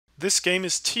This game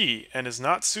is T and is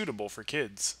not suitable for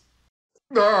kids.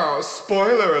 Ah,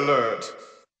 spoiler alert!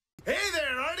 Hey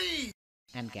there, Artie!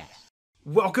 And guess.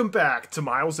 Welcome back to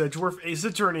Miles Edgeworth Ace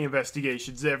Attorney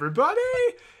Investigations, everybody!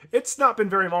 It's not been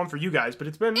very long for you guys, but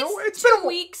it's been 3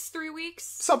 weeks.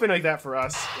 Something like that for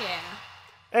us. Yeah.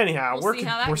 Anyhow, We'll see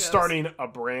how that we're goes. starting a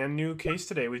brand new case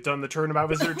today. We've done the Turnabout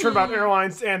Visitor, Turnabout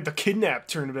Airlines, and the Kidnap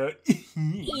Turnabout.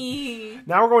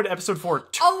 Now we're going to episode 4.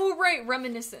 Oh, right,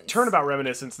 Reminiscence. Turnabout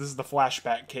Reminiscence. This is the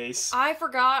flashback case. I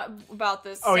forgot about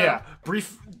this. Oh so. yeah,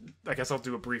 I guess I'll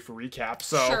do a brief recap.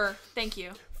 So, Sure, thank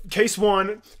you. Case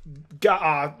 1,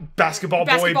 basketball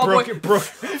boy Basketball broke.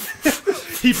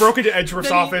 He broke into Edgeworth's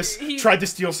Then office, he- tried to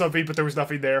steal something, but there was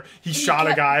nothing there. He shot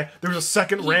a guy. There was a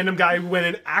second random guy who went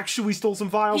in, actually stole some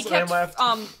files, He kept and left.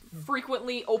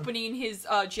 frequently opening his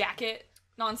jacket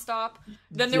nonstop.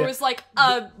 Then there Yeah. was like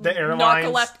a The airlines-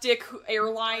 narcoleptic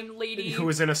airline lady Who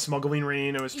was in a smuggling ring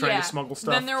and was trying to smuggle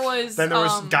stuff. Then there was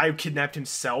a guy who kidnapped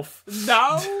himself.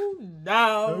 no.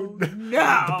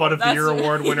 The Butt of the Year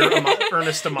award winner,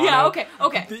 Ernest Amano. Yeah,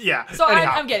 okay. Yeah. So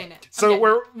anyhow. I'm getting it. So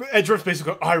we're Edgeworth's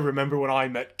basically I remember when I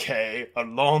met Kay a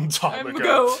long time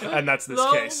ago. And that's this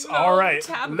case. All right,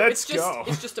 let's go.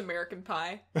 It's just American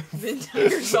Pie. The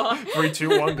entire song. 3,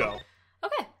 2, 1, go.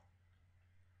 Okay.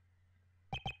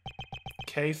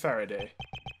 Kay Faraday,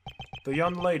 the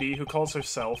young lady who calls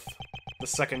herself the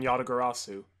second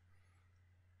Yatagarasu.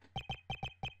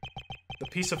 The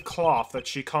piece of cloth that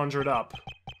she conjured up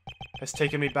has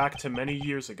taken me back to many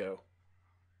years ago.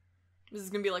 This is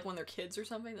gonna be like when they're kids or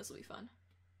something. This will be fun.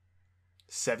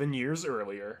 7 years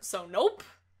earlier. So nope.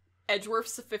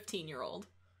 Edgeworth's a 15-year-old.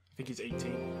 I think he's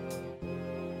 18.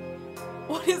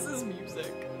 What is this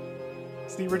music?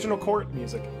 It's the original court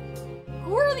music.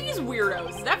 Who are these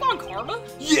weirdos? Is that Von Karma?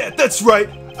 Yeah, that's right!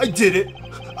 I did it!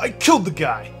 I killed the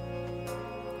guy!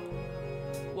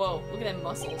 Whoa, look at them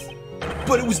muscles.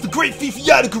 But it was the great thief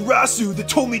Yatagarasu that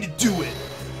told me to do it!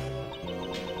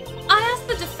 I asked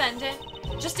the defendant,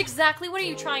 just exactly what are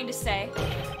you trying to say?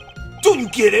 Don't you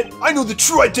get it? I know the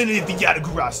true identity of the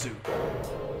Yatagarasu!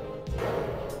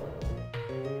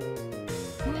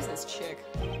 Who is this chick?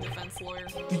 Defense lawyer.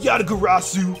 The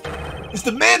Yatagarasu is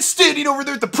the man standing over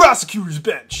there at the prosecutor's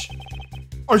bench!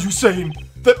 Are you saying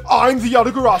that I'm the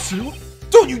Yatagarasu?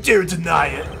 Don't you dare deny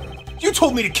it! You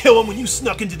told me to kill him when you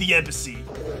snuck into the embassy!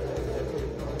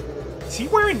 Is he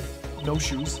wearing no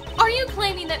shoes? Are you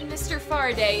claiming that Mr.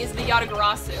 Faraday is the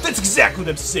Yatagarasu? That's exactly what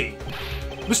I'm saying!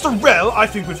 Mr. Rel, I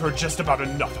think we've heard just about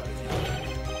enough out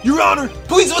of you. Your Honor,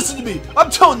 please listen to me! I'm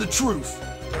telling the truth!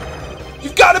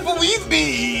 You've gotta believe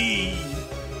me!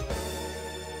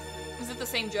 Is it the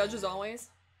same judge as always?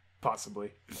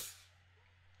 Possibly.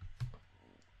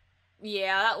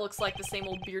 Yeah, that looks like the same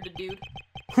old bearded dude.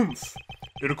 Humph.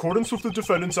 In accordance with the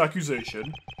defendant's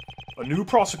accusation, a new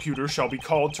prosecutor shall be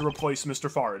called to replace Mr.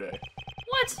 Faraday.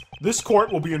 What? This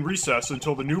court will be in recess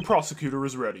until the new prosecutor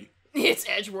is ready. It's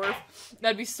Edgeworth.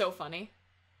 That'd be so funny.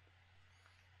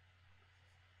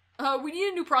 We need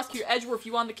a new prosecutor. Edgeworth,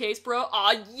 you on the case, bro?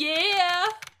 Aw, yeah!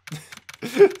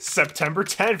 September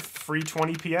 10th, free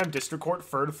 20 p.m., District Court,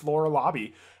 3rd floor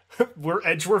lobby. We're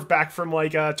Edgeworth back from,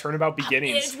 like, Turnabout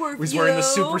Beginnings. Edgeworth, He's wearing the yo.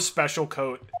 super special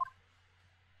coat.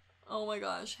 Oh my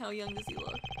gosh, how young does he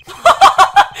look?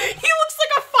 He looks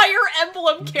like a Fire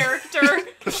Emblem character.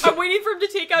 I'm waiting for him to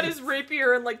take out his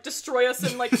rapier and, like, destroy us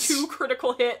in, like, 2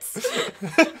 critical hits.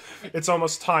 It's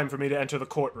almost time for me to enter the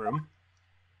courtroom.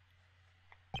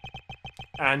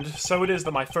 And so it is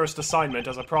that my first assignment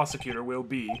as a prosecutor will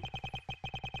be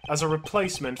as a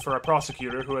replacement for a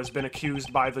prosecutor who has been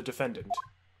accused by the defendant.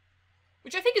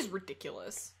 Which I think is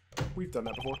ridiculous. We've done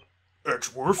that before.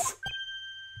 Edgeworth?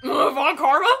 Von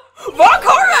Karma? Von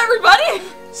Karma, everybody!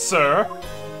 Sir?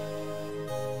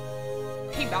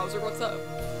 Hey, Bowser, what's up?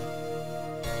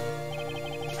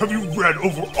 Have you read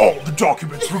over all the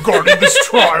documents regarding this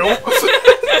trial?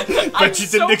 Bet you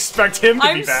didn't expect him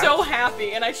to be back. I'm so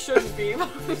happy, and I shouldn't be, but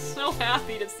I'm so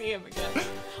happy to see him again.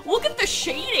 Look at the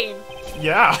shading!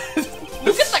 Yeah.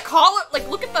 Look at the collar, like,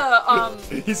 look at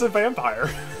the, He's a vampire.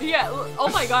 Yeah, oh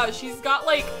my gosh, he's got,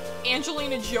 like,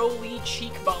 Angelina Jolie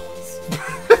cheekbones.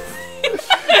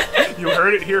 You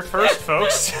heard it here first,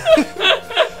 folks.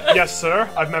 Yes, sir.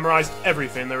 I've memorized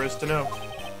everything there is to know.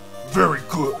 Very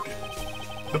good.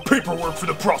 The paperwork for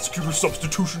the prosecutor's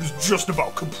substitution is just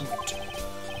about complete.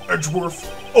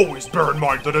 Edgeworth, always bear in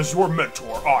mind that as your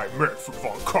mentor, I, Manfred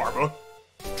von Karma,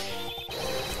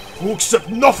 will accept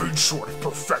nothing short of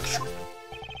perfection.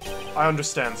 I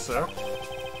understand, sir.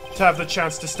 To have the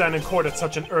chance to stand in court at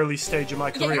such an early stage in my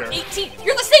Yeah, career. you're 18.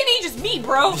 You're the same age as me,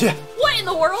 bro. Yeah. What in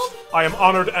the world? I am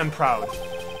honored and proud.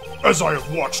 As I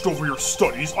have watched over your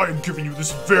studies, I am giving you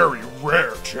this very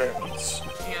rare chance.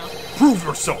 Yeah. Prove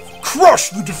yourself. Crush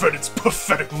the defendant's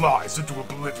pathetic lies into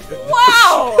oblivion.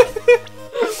 Wow! Look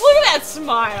at that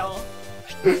smile.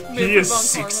 He is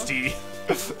 60.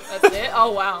 That's it?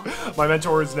 Oh, wow. My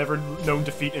mentor has never known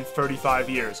defeat in 35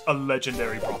 years. A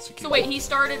legendary prosecutor. So wait, he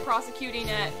started prosecuting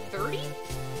at 30?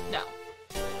 No.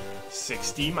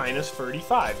 60 minus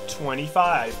 35.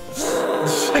 25.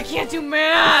 I can't do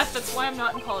math! That's why I'm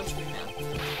not in college doing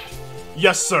math.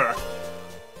 Yes, sir.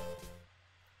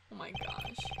 Oh my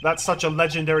gosh. That such a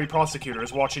legendary prosecutor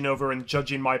is watching over and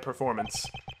judging my performance.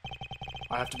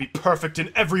 I have to be perfect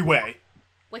in every way.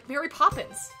 Like Mary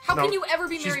Poppins. How can you ever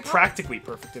be Mary Poppins? She's practically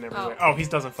perfect in every way. Oh, he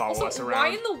doesn't follow us around. Why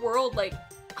in the world, like...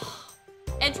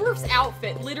 Edgeworth's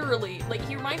outfit, literally, like,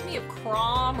 he reminds me of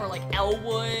Crom or, like,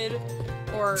 Elwood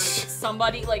or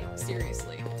somebody, like,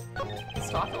 seriously.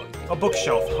 Let's talk all A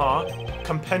bookshelf, huh?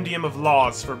 Compendium of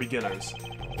laws for beginners.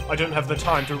 I don't have the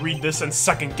time to read this and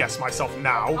second-guess myself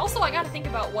now. Also, I gotta think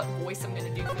about what voice I'm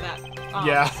gonna do for that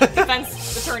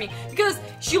defense attorney. Because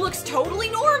she looks totally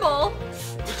normal,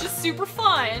 which is super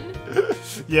fun.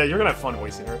 Yeah, you're gonna have fun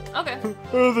voicing her. Okay.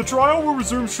 The trial will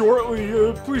resume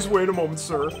shortly. Please wait a moment,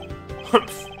 sir.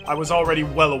 I was already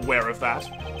well aware of that.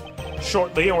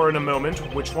 Shortly or in a moment,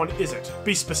 which one is it?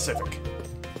 Be specific.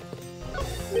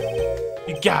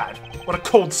 Egad, what a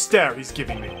cold stare he's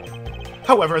giving me.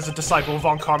 However, as a disciple of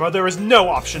Von Karma, there is no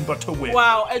option but to win.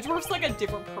 Wow, Edgeworth's like a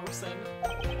different person.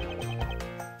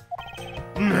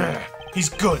 He's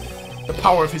good. The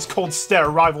power of his cold stare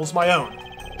rivals my own.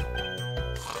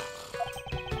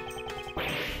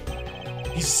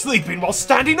 He's sleeping while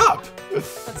standing up!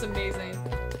 That's amazing.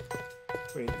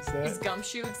 Wait, is that... Is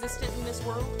Gumshoe existent in this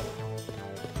world?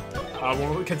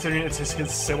 Well, considering it's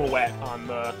his silhouette on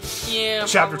the probably.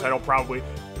 chapter title, probably.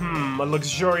 A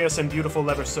luxurious and beautiful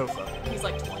leather sofa. He's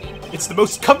like 20. It's the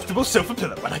most comfortable sofa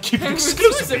pillow, and I keep it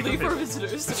exclusively for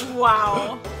visitors.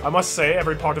 Wow. I must say,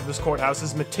 every part of this courthouse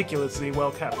is meticulously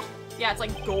well kept. Yeah, it's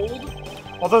like gold.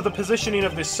 Although the positioning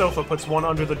of this sofa puts one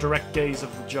under the direct gaze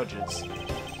of the judges.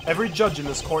 Every judge in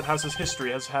this courthouse's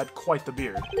history has had quite the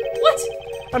beard. What?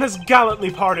 And has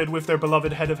gallantly parted with their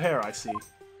beloved head of hair, I see.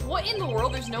 What in the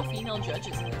world? There's no female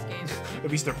judges in this game. At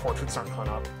least their portraits aren't hung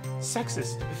up.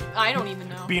 Sexist. I don't even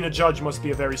know. Being a judge must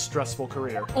be a very stressful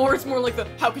career. Or it's more like the,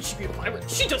 how could she be a pirate?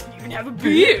 She doesn't even have a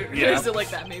beard! Yeah. Is it like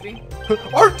that, maybe?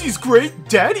 Aren't these great?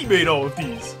 Daddy made all of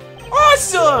these.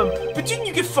 Awesome! But didn't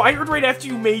you get fired right after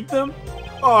you made them?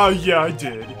 Yeah, I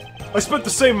did. I spent the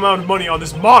same amount of money on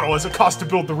this model as it cost to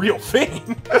build the real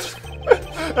thing.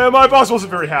 And my boss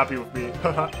wasn't very happy with me.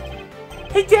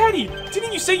 Hey, Daddy!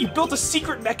 Didn't you say you built a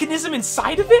secret mechanism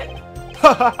inside of it?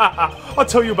 I'll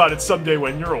tell you about it someday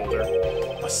when you're older.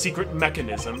 A secret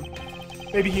mechanism?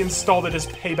 Maybe he installed it as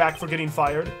payback for getting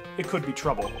fired? It could be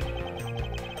trouble.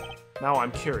 Now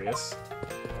I'm curious.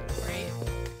 Right.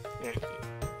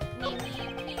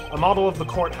 A model of the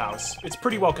courthouse. It's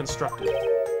pretty well constructed.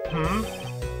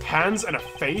 Hands and a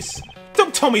face?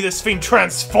 Don't tell me this thing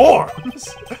transforms!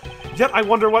 Yet I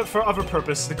wonder what for other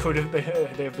purpose they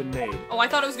have been made. Oh, I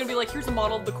thought it was gonna be like, here's a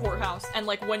model of the courthouse, and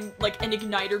like when like an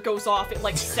igniter goes off, it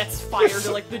like sets fire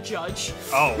to like the judge.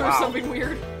 Oh, wow. Or something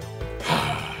weird.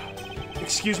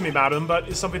 Excuse me, madam, but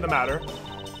is something the matter?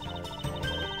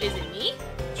 Is it me?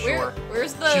 Sure.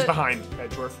 Where's the... She's behind,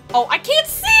 Edgeworth. Oh, I can't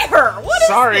see her! What is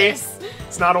Sorry. this?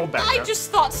 It's not old Becca. I just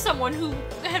thought someone who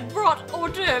had brought hors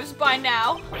d'oeuvres by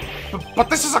now. But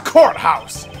this is a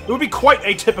courthouse! It would be quite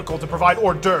atypical to provide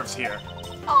hors d'oeuvres here.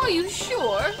 Are you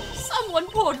sure? Someone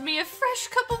poured me a fresh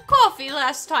cup of coffee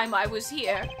last time I was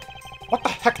here. What the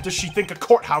heck does she think a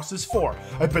courthouse is for?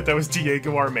 I bet that was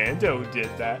Diego Armando who did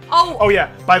that. Oh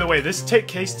yeah, by the way, this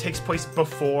case takes place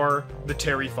before the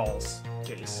Terry Falls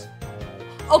case.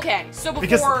 Okay, so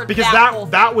before because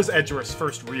that was Edgeworth's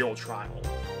first real trial.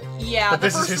 Yeah, but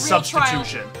this is his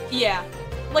substitution. Yeah,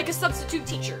 like a substitute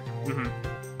teacher.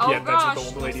 Oh yeah, gosh,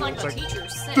 that's what the old lady looks like looks the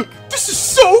teacher's sick. This is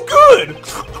so good!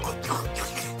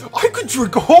 I could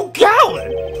drink a whole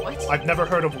gallon! What? I've never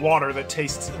heard of water that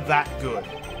tastes that good.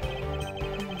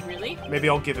 Really? Maybe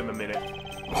I'll give him a minute.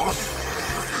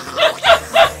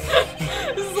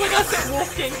 This is like us at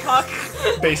Wolfgang Puck.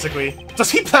 Basically.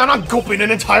 Does he plan on gulping an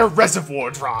entire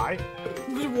reservoir dry?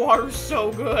 The water's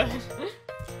so good.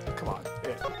 Come on.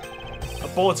 Yeah. A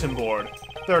bulletin board.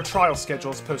 There are trial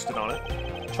schedules posted on it.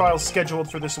 Trials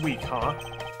scheduled for this week, huh?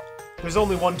 There's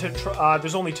only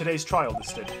there's only today's trial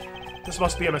listed. This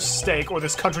must be a mistake, or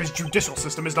this country's judicial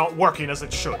system is not working as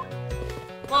it should.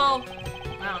 Well,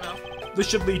 I don't know. This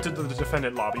should lead to the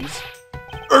defendant lobbies.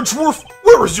 Edgeworth,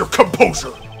 where is your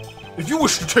composure? If you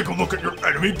wish to take a look at your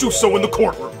enemy, do so in the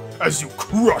courtroom. as you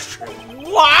crush him.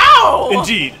 Wow!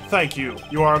 Indeed, thank you.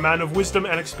 You are a man of wisdom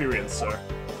and experience, sir.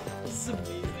 This is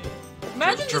amazing.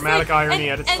 Imagine just, Dramatic like, irony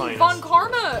and, at its and finest. Von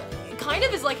Karma kind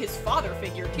of is like his father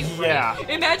figure too, right? Yeah.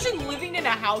 Imagine living in a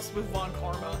house with Von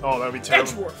Karma. Oh, that'd be terrible.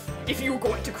 Edgeworth, if you're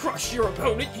going to crush your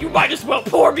opponent, you might as well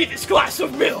pour me this glass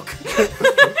of milk.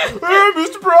 Hey,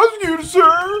 Mr. Prosecutor,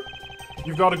 sir!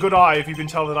 You've got a good eye if you can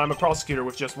tell that I'm a prosecutor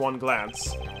with just one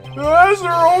glance. Yes, there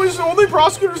are always only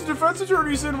prosecutors and defense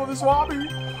attorneys in this lobby.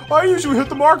 I usually hit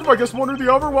the mark if I guess one or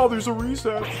the other while there's a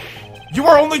recess. You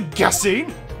are only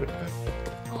guessing?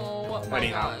 Oh my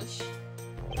Anyhow. gosh.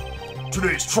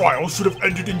 Today's trial should have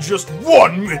ended in just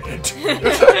 1 minute.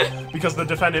 Because the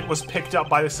defendant was picked up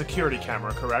by the security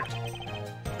camera, correct?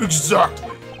 Exactly.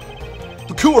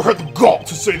 The killer had the gall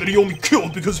to say that he only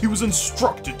killed because he was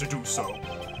instructed to do so.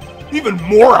 Even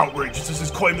more outrageous is his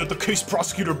claim that the case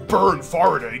prosecutor Byrne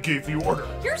Faraday gave the order.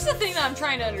 Here's the thing that I'm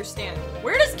trying to understand.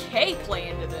 Where does Kay play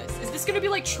into this? Is this gonna be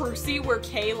like Trucy, where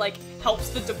Kay, like, helps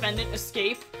the defendant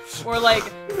escape? Or, like,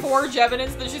 forge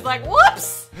evidence that she's like,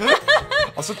 whoops!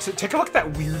 Also, take a look at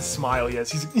that weird smile he has.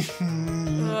 He's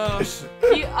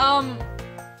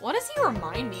What does he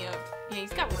remind me of? Yeah,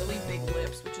 he's got really big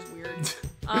lips, which is weird.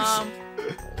 What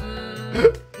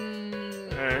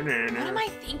am I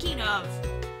thinking of?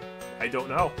 I don't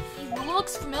know. He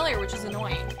looks familiar, which is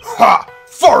annoying. Ha!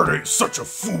 Faraday's such a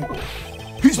fool!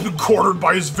 He's been cornered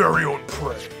by his very own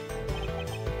prey.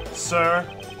 Sir,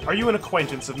 are you an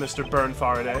acquaintance of Mr. Byrne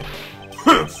Faraday?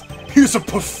 Humph! He's a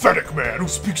pathetic man who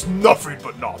speaks nothing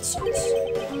but nonsense.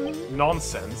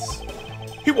 Nonsense?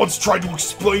 He once tried to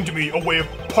explain to me a way of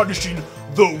punishing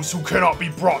those who cannot be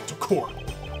brought to court.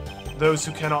 Those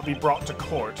who cannot be brought to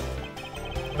court?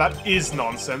 That is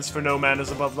nonsense, for no man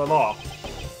is above the law.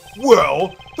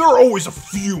 Well, there are always a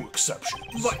few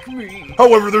exceptions. Like me.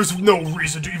 However, there's no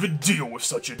reason to even deal with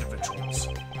such individuals.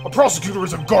 A prosecutor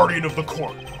is a guardian of the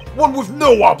court, one with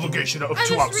no obligation to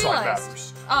outside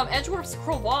matters. Edgeworth's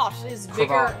cravat is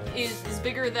bigger is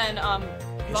bigger than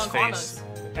Von Karma's.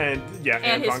 And yeah,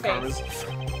 and his Von Karma's.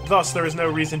 Thus, there is no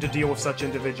reason to deal with such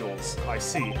individuals. I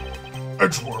see.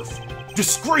 Edgeworth,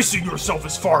 disgracing yourself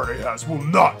as Faraday has will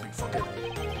not be forgiven.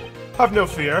 Have no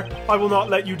fear. I will not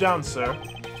let you down, sir.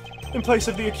 In place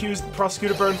of the accused,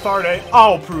 Prosecutor Byrne Faraday,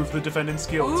 I'll prove the defendant's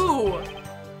guilt. Ooh.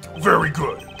 Very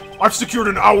good. I've secured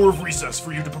an hour of recess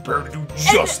for you to prepare to do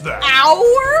just that.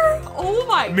 Hour? Oh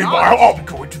my god. Meanwhile, I'll be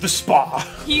going to the spa.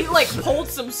 He, like, pulled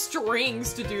some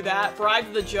strings to do that,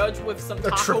 bribed the judge with some A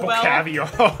Taco triple Bell. caviar.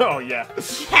 Oh, yeah.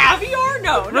 Caviar?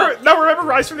 No. Remember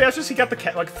Rise from the Ashes? He got the,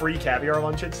 free caviar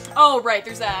lunches? Oh, right,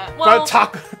 there's that. Well,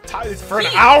 for an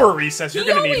hour recess, you're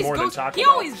gonna need more than Taco Bell. He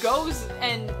always goes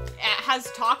and has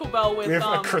Taco Bell with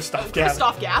Christoph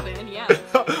Gavin, yeah.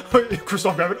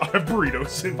 Christoph Gavin, I have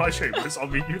burritos in my chambers. I'll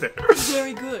meet you there.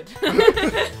 Very good.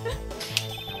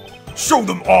 Show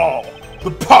them all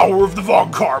the power of the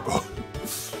Von Karma.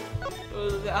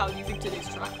 How do you think today's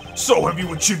trial? So, have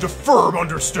you achieved a firm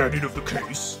understanding of the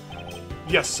case?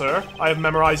 Yes, sir. I have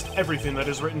memorized everything that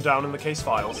is written down in the case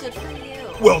files. Good for you.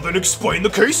 Well, then explain the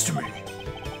case to me.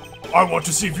 I want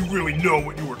to see if you really know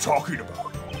what you were talking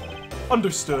about.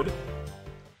 Understood.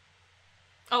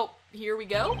 Oh, here we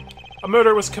go? A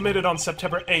murder was committed on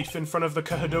September 8th in front of the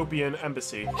Cahadopian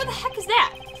embassy. What the heck is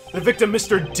that? The victim,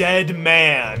 Mr. Dead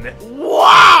Man.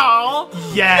 Wow!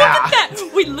 Yeah! Look at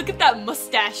that! Wait, look at that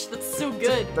mustache. That's so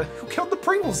good. Who killed the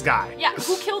Pringles guy? Yeah,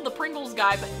 who killed the Pringles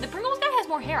guy? But the Pringles guy has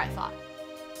more hair, I thought.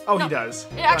 Oh, No, he does.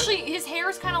 Actually, his hair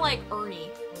is kind of like Ernie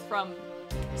from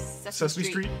Sesame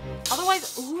Street?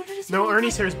 Otherwise, who did his No, hair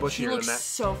Ernie's look hair is like? bushier He than looks that.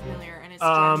 so familiar, and it's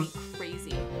driving me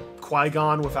crazy.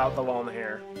 Qui-Gon without the long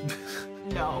hair.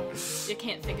 No, you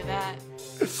can't think of that.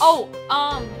 Oh,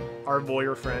 Our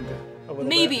lawyer friend.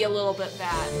 maybe a little bit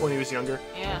bad. When he was younger.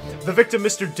 Yeah. The victim,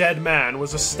 Mr. Dead Man,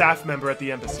 was a staff member at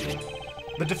the embassy.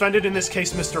 The defendant in this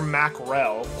case, Mr.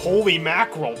 Mackerel. Holy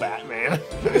mackerel, Batman.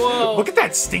 Whoa. Look at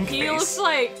that stink He face. looks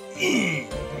like...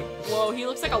 Whoa, he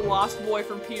looks like a lost boy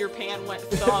from Peter Pan went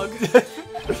thug.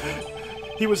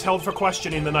 He was held for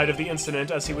questioning the night of the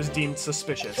incident as he was deemed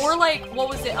suspicious. Or like, what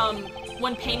was it,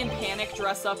 when Pain and Panic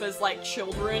dress up as like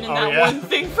children in Oh, that yeah. one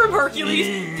thing from Hercules.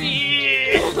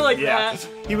 Like Yeah. that.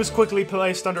 He was quickly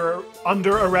placed under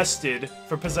arrested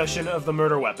for possession of the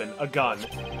murder weapon, a gun.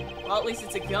 Well, at least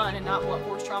it's a gun and not blunt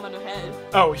force trauma to the head.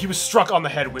 Oh, he was struck on the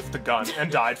head with the gun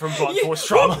and died from blunt force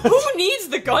trauma. Who needs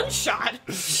the gunshot?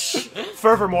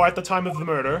 Furthermore, at the time of the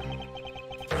murder,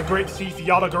 the great thief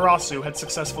Yadagarasu had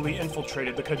successfully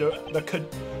infiltrated the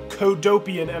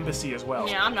Kodopian embassy as well.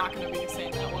 Yeah, I'm not gonna be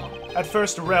saying that well. At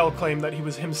first, Rel claimed that he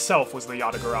was himself was the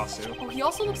Yadagarasu, Oh, he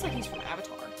also looks like he's from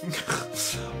Avatar.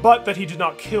 but that he did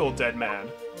not kill Dead Man.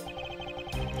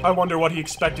 I wonder what he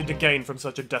expected to gain from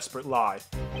such a desperate lie.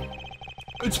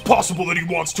 It's possible that he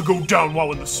wants to go down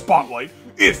while in the spotlight,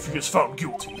 if he is found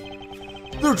guilty.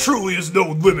 There truly is no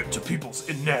limit to people's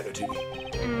inanity.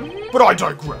 But I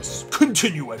digress.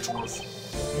 Continue,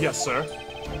 Edgeworth. Yes, sir.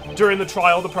 During the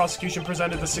trial, the prosecution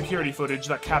presented the security footage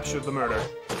that captured the murder.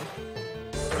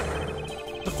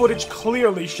 The footage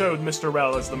clearly showed Mr.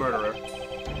 Rell as the murderer.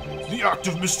 The act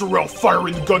of Mr. Rell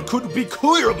firing the gun could be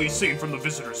clearly seen from the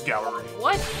visitors' gallery.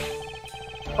 What?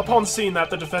 Upon seeing that,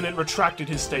 the defendant retracted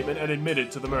his statement and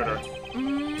admitted to the murder.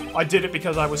 I did it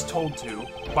because I was told to,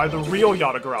 by the real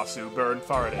Yatagarasu, Burn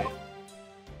Faraday.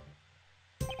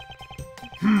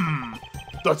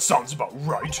 That sounds about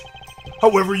right.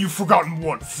 However, you've forgotten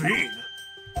one thing.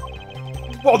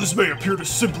 While this may appear to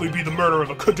simply be the murder of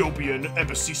a Kadopian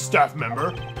embassy staff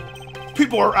member,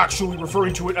 people are actually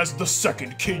referring to it as the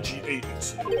second KG-8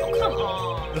 incident. Oh, come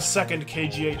on. The second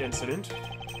KG-8 incident?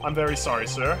 I'm very sorry,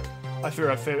 sir. I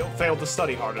fear I failed to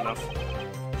study hard enough.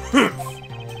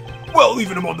 Well,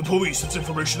 even among the police, it's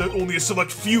information that only a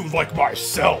select few like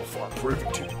myself are privy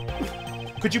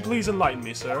to. Could you please enlighten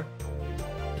me, sir?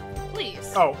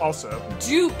 Please. Oh, also,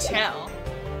 Do tell.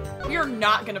 We are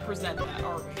not gonna present that,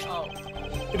 are we? Oh.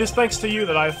 it is thanks to you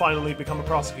that I have finally become a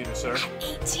prosecutor, sir.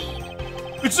 18.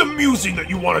 It's amusing that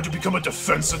you wanted to become a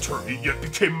defense attorney, yet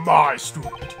became my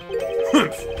student.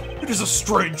 It is a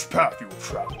strange path you have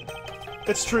traveled.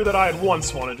 It's true that I had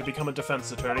once wanted to become a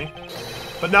defense attorney,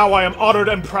 but now I am honored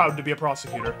and proud to be a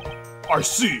prosecutor. I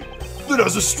see. Then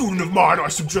as a student of mine, I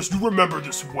suggest you remember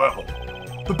this well.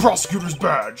 The prosecutor's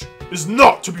badge is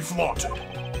not to be flaunted.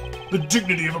 The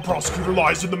dignity of a prosecutor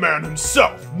lies in the man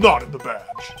himself, not in the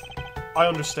badge. I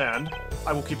understand.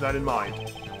 I will keep that in mind.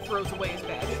 Throws away his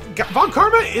badge. Von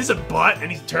Karma is a butt,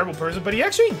 and he's a terrible person, but he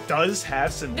actually does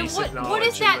have some Then decent knowledge. what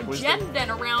is and, that like, wisdom. gem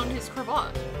then around his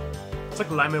cravat? It's like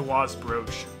Lameois'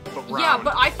 brooch, but round. Yeah,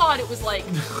 but I thought it was like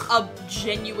a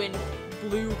genuine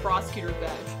blue prosecutor's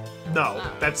badge. No,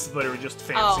 Oh. that's literally just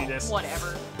fanciness. Oh,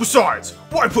 whatever. Besides,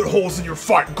 why put holes in your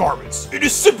fine garments? It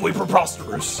is simply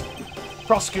preposterous.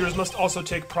 Prosecutors must also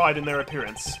take pride in their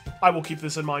appearance. I will keep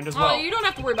this in mind as well. Oh, you don't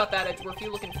have to worry about that, Edgeworth.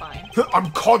 You're looking fine.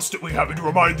 I'm constantly having to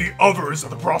remind the others of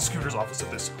the prosecutor's office of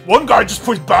this. One guy just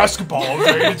plays basketball all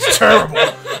day, and it's terrible.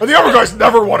 And the other guy's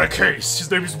never won a case.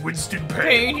 His name is Winston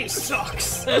Payne. He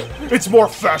sucks. It's more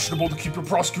fashionable to keep your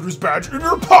prosecutor's badge in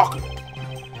your pocket.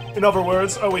 In other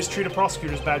words, always treat a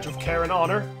prosecutor's badge with care and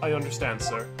honor. I understand,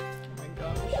 sir.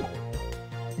 Oh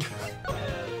my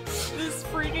gosh. This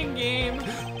freaking game.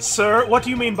 Sir, what do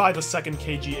you mean by the second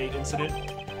KG-8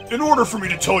 incident? In order for me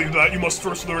to tell you that, you must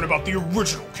first learn about the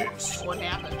original case. What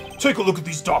happened? Take a look at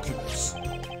these documents.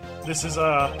 This is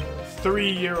a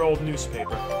 3-year-old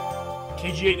newspaper.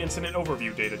 KG-8 incident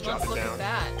overview data Let's jotted look down. at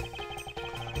that.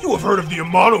 You have heard of the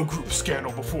Amano Group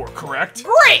scandal before, correct?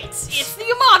 Great! It's the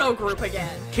Amano group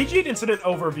again. KG-8 incident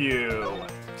overview.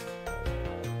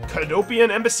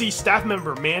 Kadopian embassy staff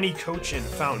member Manny Cochin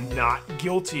found not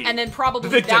guilty. And then probably The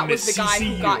victim that was is the guy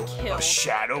CCU, who got A killed.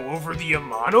 shadow over the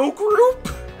Amano Group?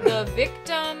 The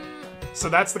victim... So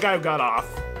that's the guy who got off,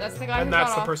 That's the guy who and got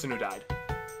that's the off. person who died.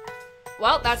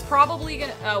 Well, that's probably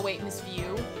gonna... Oh, wait, Miss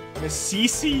View. Miss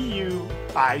CCU,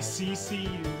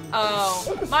 ICCU.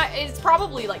 Oh. It's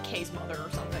probably, like, Kay's mother or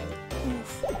something.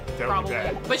 Oof, that would be Probably.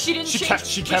 bad. But she didn't She change... kept-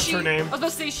 she but kept her name. I was gonna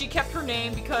say she kept her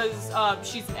name because,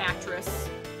 she's an actress.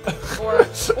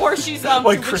 Or she's, Like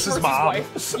Rich Chris's Force's mom.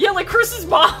 wife. Yeah, like Chris's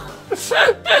mom.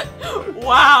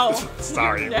 Wow.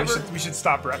 Sorry, Never- we should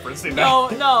stop referencing No,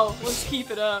 that. no, let's keep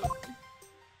it up.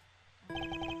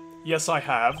 Yes, I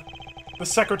have. The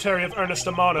secretary of Ernest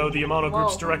Amano, the Amano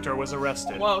Group's Whoa. director, was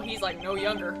arrested Whoa, he's like no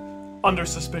younger. under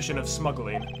suspicion of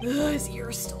smuggling. Ugh, his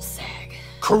ears still sag.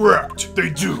 Correct,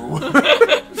 they do.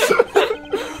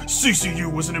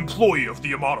 CCU was an employee of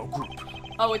the Amano Group.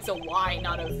 Oh, it's a Y,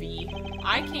 not a V.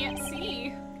 I can't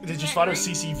see. Did you find a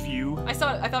CC view? I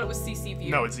thought it was CC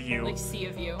view. No, it's a U. Like C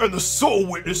of you. And the sole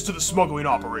witness to the smuggling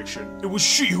operation. It was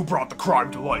she who brought the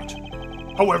crime to light.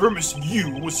 However, Miss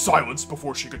Yu was silenced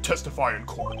before she could testify in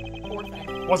court. Poor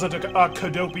thing. Wasn't a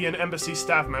Kadopian embassy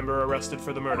staff member arrested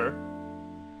for the murder?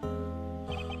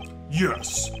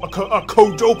 Yes, a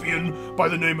Kodopian by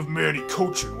the name of Manny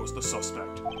Cochin was the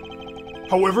suspect.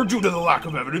 However, due to the lack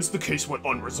of evidence, the case went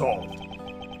unresolved.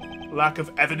 Lack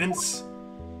of evidence?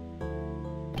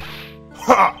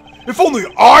 Ha! If only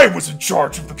I was in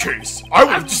charge of the case, I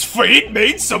would have just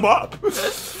made some up.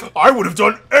 I would have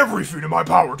done everything in my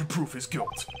power to prove his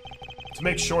guilt. To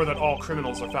make sure that all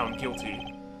criminals are found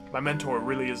guilty. My mentor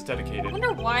really is I dedicated.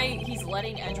 wonder why he's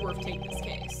letting Edgeworth take this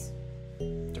case.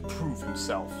 To prove of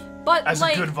himself. But, as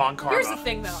like, a good Von Karma. here's the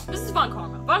thing, though. This is Von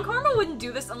Karma. Von Karma wouldn't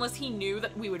do this unless he knew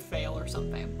that we would fail or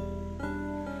something.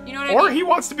 You know what I mean? Or he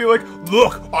wants to be like,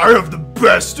 Look, I have the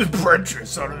best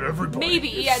apprentice out of everybody. Maybe,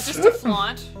 yeah, just to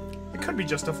flaunt. it could be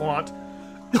just a flaunt.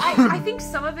 I think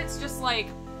some of it's just like...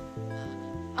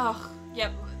 Ugh,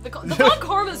 yeah. The Von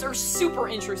Karmas are super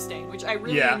interesting, which I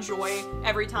really enjoy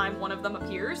every time one of them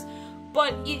appears.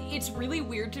 But it's really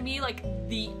weird to me, like,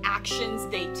 the actions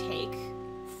they take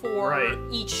for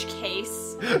each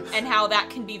case, and how that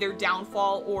can be their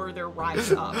downfall or their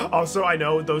rise up. Also, I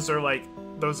know those are, like,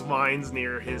 those lines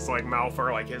near his, like, mouth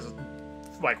are, like, his,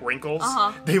 like, wrinkles.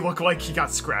 They look like he got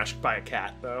scratched by a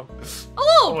cat, though.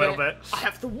 A little bit. I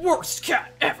have the worst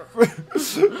cat ever.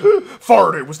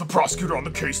 Faraday was the prosecutor on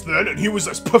the case then, and he was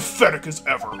as pathetic as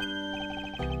ever.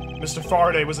 Mr.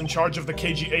 Faraday was in charge of the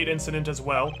KG-8 incident as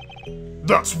well.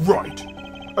 That's right.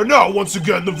 And now, once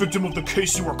again, the victim of the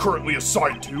case you are currently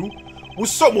assigned to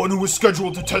was someone who was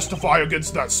scheduled to testify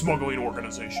against that smuggling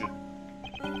organization.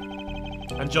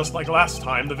 And just like last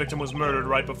time, the victim was murdered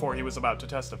right before he was about to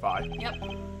testify. Yep.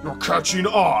 You're catching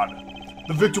on.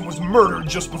 The victim was murdered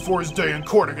just before his day in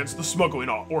court against the smuggling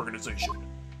organization.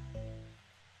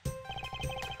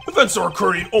 Events are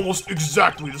occurring almost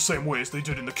exactly the same way as they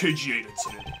did in the KG-8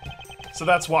 incident. So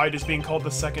that's why it is being called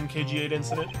the second KG-8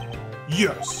 incident?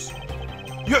 Yes.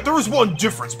 Yet there is one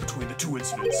difference between the two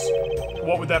incidents.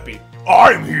 What would that be?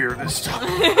 I'm here this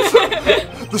time.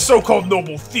 The so-called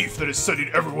noble thief that is sending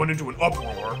everyone into an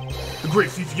uproar. The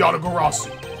great thief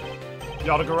Yatagarasu.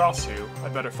 Yatagarasu? I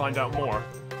better find out more.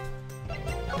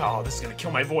 Oh, this is gonna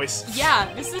kill my voice.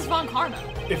 Yeah, this is Von Karma.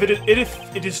 If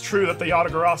it is true that the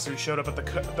Yatagarasu showed up at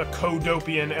the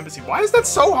Kodopian embassy, why is that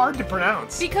so hard to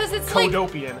pronounce? Because it's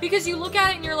Kodopian. like... Because you look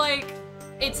at it and you're like,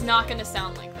 it's not gonna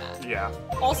sound like that. Yeah.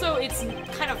 Also, it's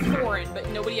kind of foreign, but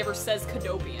nobody ever says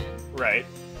Kodopian. Right.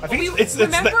 I think it's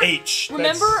the H.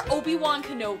 Remember Obi-Wan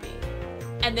Kenobi,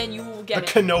 and then you will get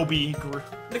the Kenobi.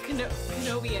 The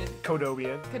Kenobian.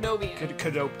 Kodopian.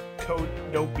 Kodobian.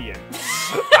 Kodopian.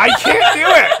 I can't do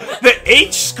it! The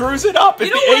H screws it up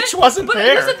if the H wasn't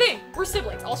there. But here's the thing, we're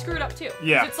siblings. I'll screw it up too.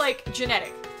 Yeah. It's like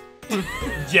genetic.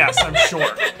 Yes, I'm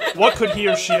sure. What could he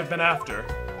or she have been after?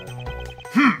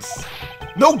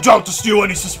 No doubt to steal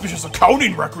any suspicious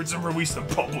accounting records and release them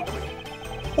publicly.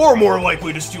 Or more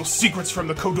likely to steal secrets from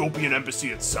the Kodopian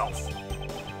embassy itself.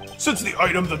 Since the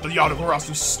item that the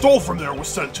Yatagarasu stole from there was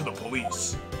sent to the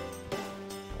police.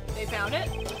 They found it?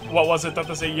 What was it that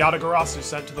the Yatagarasu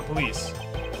sent to the police?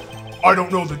 I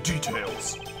don't know the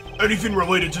details. Anything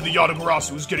related to the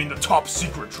Yatagarasu is getting the top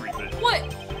secret treatment. What?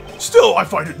 Still, I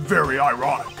find it very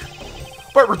ironic.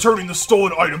 By returning the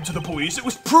stolen item to the police, it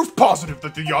was proof positive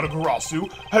that the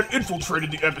Yatagarasu had infiltrated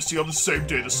the embassy on the same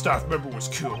day the staff member was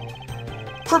killed.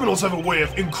 Criminals have a way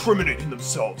of incriminating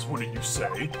themselves, wouldn't you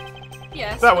say?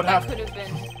 Yes, that could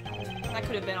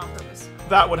have been on purpose.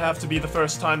 That would have to be the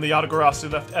first time the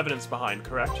Yatagarasu left evidence behind,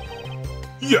 correct?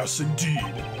 Yes,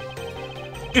 indeed.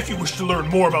 If you wish to learn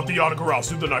more about the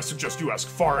Yatagarasu, then I suggest you ask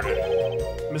Faraday.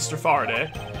 Mr. Faraday?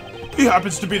 He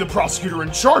happens to be the prosecutor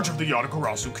in charge of the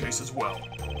Yatagarasu case as well.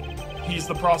 He's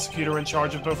the prosecutor in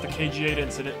charge of both the KG-8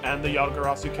 incident and the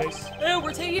Yatagarasu case? Oh,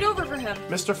 we're taking it over for him.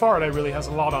 Mr. Faraday really has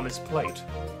a lot on his plate.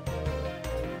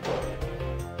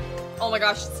 Oh my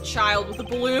gosh, it's a child with a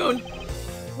balloon.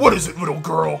 What is it, little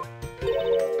girl?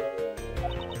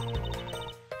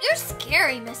 You're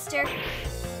scary, mister.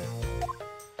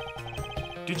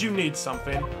 Did you need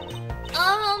something?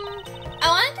 I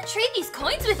wanted to trade these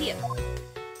coins with you.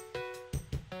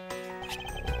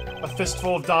 A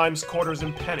fistful of dimes, quarters,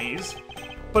 and pennies.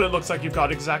 But it looks like you've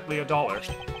got exactly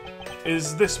 $1.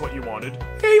 Is this what you wanted?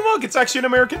 Hey, look, it's actually an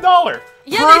American dollar!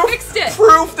 Yeah, they fixed it!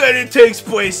 Proof that it takes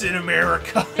place in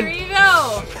America. There you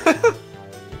go!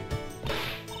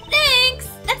 Thanks!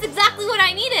 That's exactly what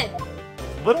I needed.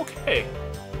 Little K.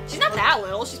 She's not that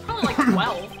little, she's probably like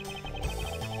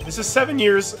 12. This is 7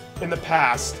 years in the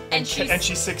past, and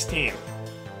she's 16.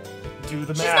 Do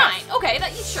the math. She's 9. Okay,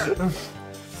 sure.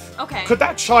 Okay. Could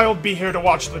that child be here to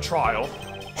watch the trial?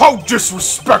 How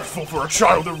disrespectful for a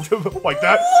child like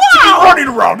that to be running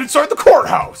around inside the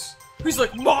courthouse! He's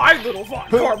like, my little Von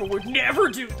Karma would never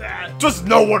do that! Does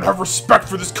no one have respect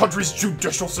for this country's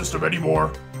judicial system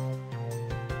anymore?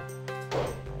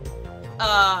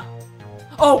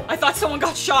 Oh, I thought someone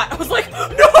got shot. I was like,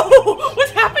 no!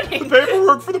 What's happening? The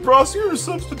paperwork for the prosecutor's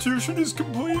substitution is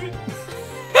complete.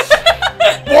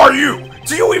 Why you?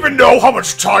 Do you even know how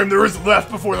much time there is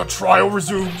left before the trial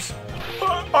resumes?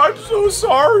 I'm so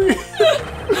sorry.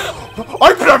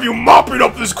 I could have you mopping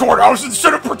up this courthouse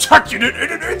instead of protecting it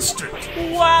in an instant.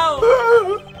 Wow.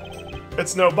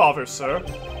 It's no bother, sir.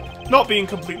 Not being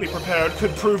completely prepared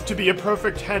could prove to be a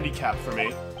perfect handicap for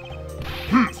me.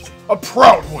 A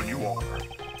proud one you are.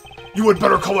 You had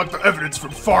better collect the evidence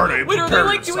from Faraday and Wait, are they prepare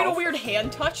like doing a yourself. weird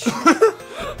hand touch?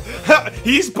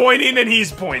 He's pointing and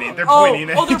he's pointing. They're pointing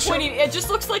at they're each other. pointing. It just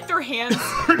looks like their hands,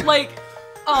 like,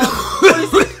 what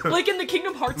is it? Like in the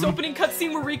Kingdom Hearts opening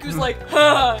cutscene where Riku's like,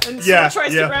 huh, and Yeah, Sora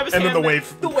tries yeah, to grab his and then hand,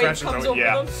 the wave crashes comes over, over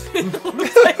yeah. them. It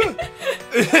looks like-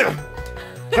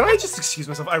 Can I just excuse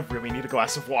myself? I really need a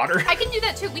glass of water. I can do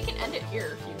that too. We can end it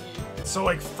here if you need. So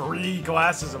like 3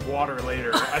 glasses of water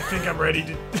later, I think I'm ready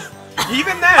to...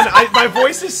 Even then, my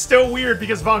voice is still weird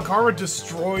because Von Karma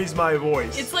destroys my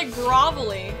voice. It's like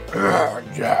grovelly.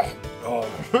 Yeah.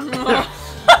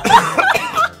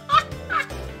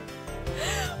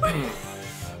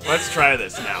 Let's try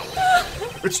this now.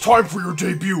 It's time for your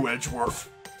debut, Edgeworth.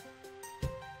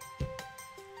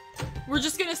 We're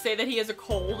just gonna say that he has a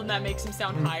cold and that makes him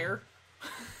sound higher.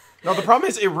 No, the problem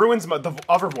is it ruins the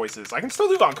other voices. I can still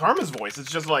do Von Karma's voice.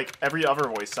 It's just like every other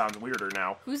voice sounds weirder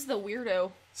now. Who's the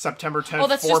weirdo? September 10th, Oh,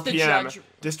 that's 4 just the p.m. judge.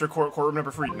 District Court, courtroom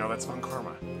number 3. No, that's Von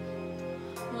Karma.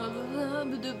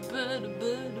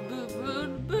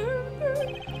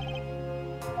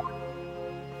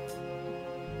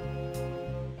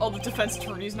 Oh, the defense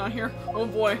attorney's not here. Oh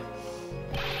boy.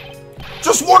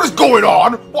 Just what is going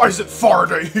on? Why isn't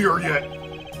Faraday here yet?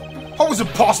 How is it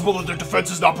possible that the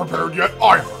defense is not prepared yet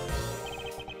either?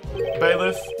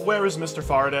 Bailiff, where is Mr.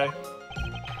 Faraday?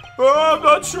 I'm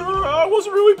not sure. I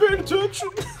wasn't really paying attention.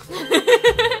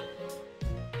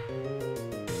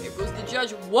 Here goes the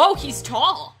judge. Whoa, he's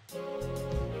tall.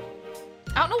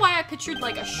 I don't know why I pictured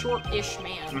like a short-ish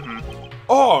man.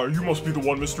 Ah, you must be the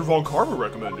one Mr. Von Karma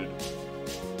recommended.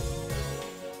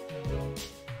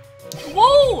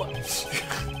 Whoa!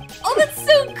 Oh, that's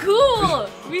so cool!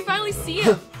 We finally see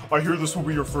him. I hear this will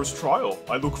be your first trial.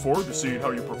 I look forward to seeing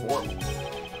how you perform.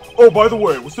 Oh, by the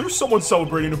way, was there someone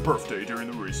celebrating a birthday during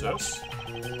the recess?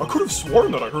 I could have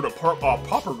sworn that I heard a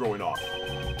popper going off.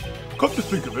 Come to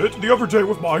think of it, the other day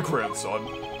with my grandson.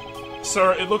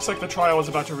 Sir, it looks like the trial is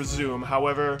about to resume.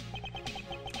 However...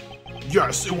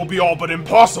 Yes, it will be all but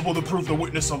impossible to prove the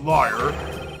witness a liar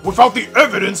without the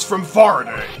evidence from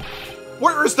Faraday.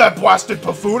 Where is that blasted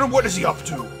buffoon and what is he up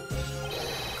to?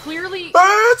 Clearly...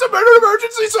 It's a minute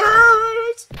emergency,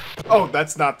 sir! Oh,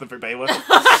 that's not the bailiff.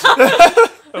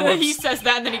 he says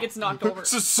that and then he gets knocked over.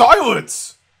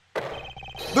 Silence!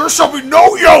 There shall be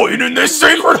no yelling in this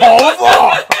sacred hall of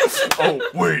law! Oh,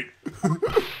 wait.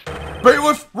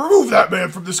 Bailiff, remove that man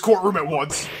from this courtroom at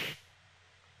once.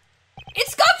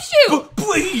 It's Gumshoe!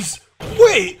 Please!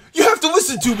 Wait! You have to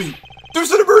listen to me!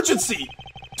 There's an emergency!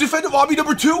 Defendant lobby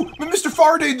number 2, and Mr.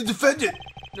 Faraday and the defendant.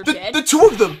 They're the, dead? the two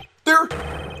of them. They're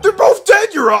both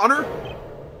dead, Your Honor!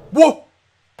 Whoa!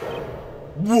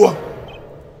 What?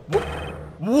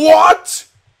 What?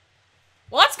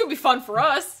 Well, that's gonna be fun for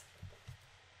us.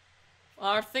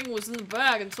 Our thing was in the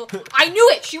bag until... I knew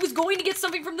it! She was going to get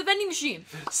something from the vending machine.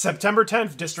 September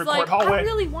 10th, District Like, Court hallway. I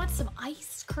really want some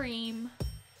ice cream.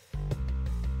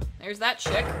 There's that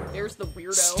chick. There's the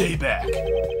weirdo. Stay back.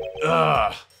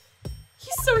 Ugh.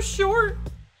 He's so short.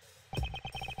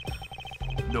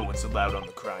 No one's allowed on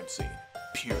the crime scene.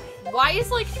 Period. Why is,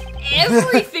 like,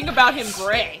 everything about him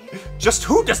gray? Just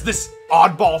who does this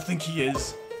oddball think he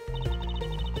is?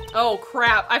 Oh,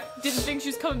 crap. I didn't think she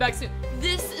was coming back soon.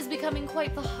 This is becoming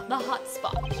quite the hot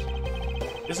spot.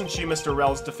 Isn't she Mr.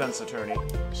 Rel's defense attorney?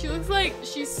 She looks like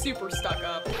she's super stuck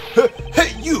up.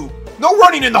 Hey, you! No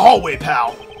running in the hallway,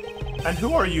 pal! And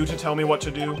who are you to tell me what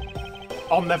to do?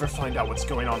 I'll never find out what's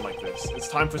going on like this. It's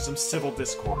time for some civil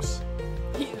discourse.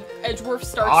 Edgeworth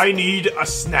starts... I need a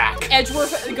snack.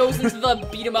 Edgeworth goes into the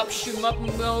beat 'em up, shoot 'em up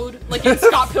mode, like in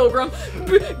Scott Pilgrim.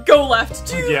 Go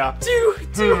left, Yeah.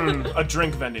 A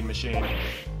drink vending machine.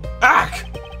 Ack!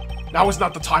 Now is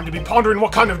not the time to be pondering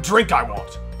what kind of drink I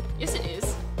want. Yes, it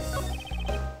is.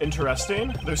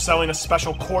 Interesting. They're selling a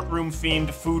special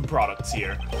courtroom-themed food products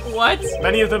here. What?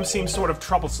 Many of them seem sort of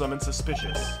troublesome and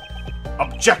suspicious.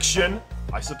 Objection,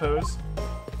 I suppose.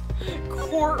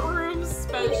 Courtroom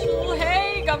special.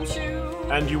 Hey, Gumshoe.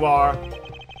 And you are...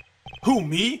 Who,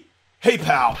 me? Hey,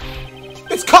 pal.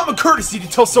 It's common courtesy to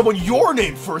tell someone your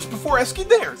name first before asking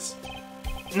theirs.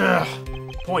 Ugh.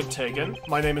 Point taken.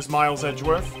 My name is Miles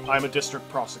Edgeworth. I'm a district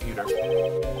prosecutor.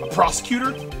 A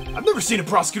prosecutor? I've never seen a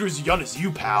prosecutor as young as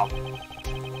you, pal.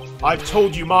 I've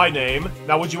told you my name.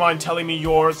 Now would you mind telling me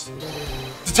yours?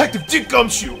 Detective Dick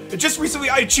Gumshoe, and just recently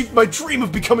I achieved my dream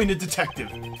of becoming a detective.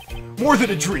 More than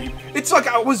a dream, it's like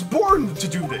I was born to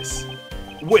do this.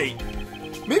 Wait,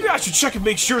 maybe I should check and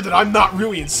make sure that I'm not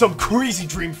really in some crazy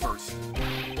dream first.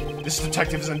 This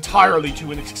detective is entirely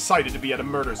too excited to be at a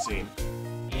murder scene.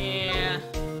 Yeah.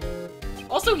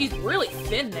 Also, he's really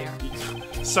thin there.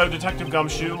 So, Detective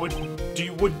Gumshoe, would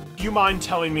you mind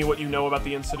telling me what you know about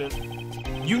the incident?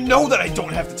 You know that I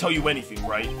don't have to tell you anything,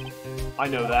 right? I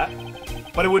know that.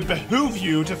 But it would behoove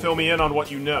you to fill me in on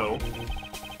what you know.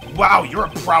 Wow, you're a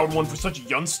proud one for such a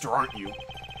youngster, aren't you?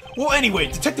 Well, anyway,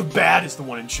 Detective Bad is the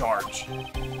one in charge.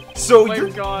 So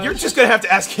you're just gonna have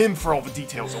to ask him for all the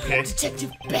details, okay?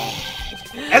 Detective Bad.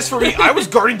 As for me, I was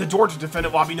guarding the door to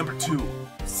defendant lobby number 2.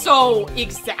 So,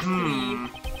 exactly.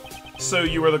 So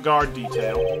you were the guard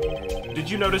detail. Did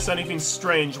you notice anything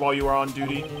strange while you were on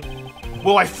duty?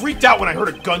 Well, I freaked out when I heard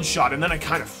a gunshot, and then I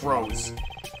kind of froze.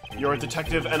 You're a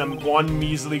detective, and one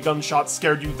measly gunshot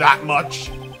scared you that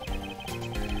much?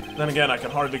 Then again, I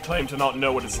can hardly claim to not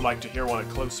know what it's like to hear one at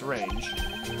close range.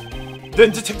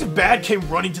 Then Detective Bad came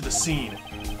running to the scene.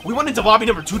 We went into lobby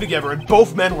number 2 together, and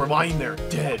both men were lying there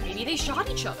dead. Maybe they shot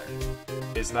each other.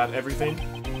 Is that everything?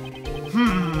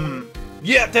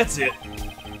 Yeah, that's it.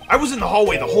 I was in the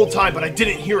hallway the whole time, but I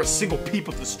didn't hear a single peep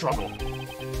of the struggle.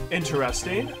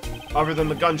 Interesting. Other than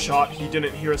the gunshot, he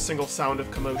didn't hear a single sound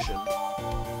of commotion.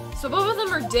 So both of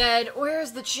them are dead.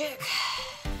 Where's the chick?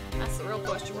 That's the real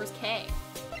question. Where's Kay?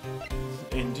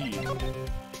 Indeed.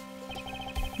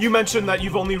 You mentioned that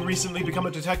you've only recently become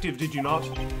a detective, did you not?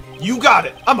 You got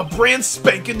it! I'm a brand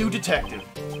spanking new detective.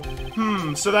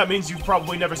 So that means you've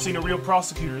probably never seen a real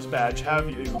prosecutor's badge, have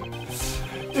you?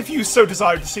 If you so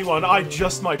desire to see one, I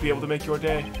just might be able to make your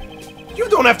day. You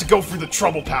don't have to go through the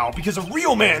trouble, pal, because a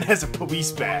real man has a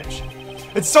police badge.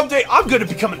 And someday I'm gonna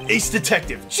become an ace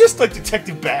detective, just like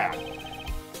Detective Bad.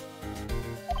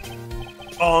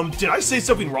 Did I say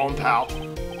something wrong, pal?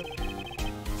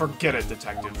 Forget it,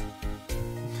 detective.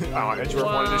 I just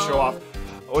wanted to show off.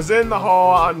 I was in the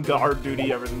hall on guard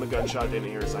duty, ever than the gunshot, didn't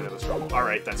hear a sign of the struggle.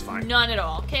 Alright, that's fine. None at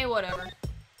all. Okay, whatever.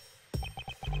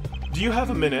 Do you have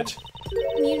a minute?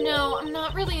 You know, I'm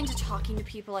not really into talking to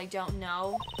people I don't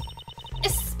know.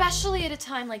 Especially at a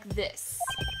time like this.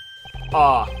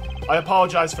 I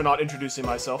apologize for not introducing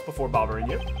myself before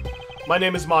bothering you. My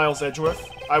name is Miles Edgeworth.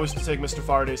 I was to take Mr.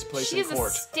 Faraday's place She in is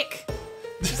court. a stick.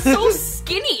 She's so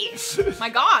skinny. My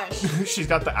gosh. She's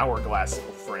got the hourglass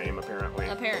frame, apparently.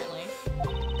 Apparently.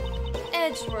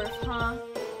 Edgeworth, huh?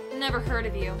 Never heard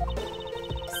of you.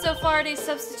 So Faraday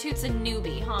substitute's a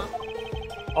newbie, huh?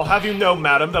 I'll have you know,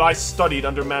 madam, that I studied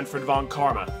under Manfred von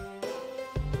Karma.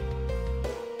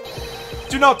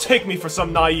 Do not take me for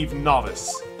some naive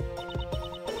novice.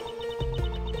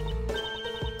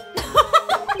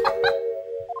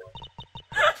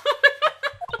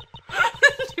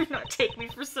 Do not take me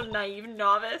for some naive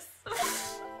novice.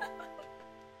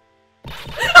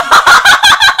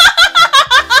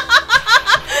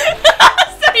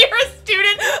 So you're a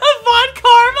student of Von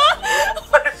Karma?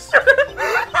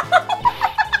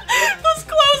 Those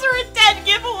clothes are a dead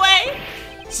giveaway.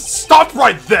 Stop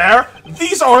right there!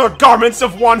 These are the garments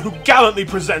of one who gallantly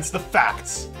presents the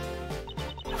facts.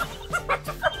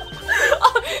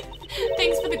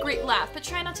 Thanks for the great laugh, but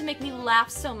try not to make me laugh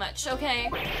so much, okay?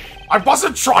 I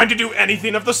wasn't trying to do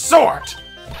anything of the sort!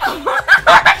 I'm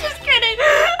just kidding.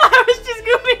 I was just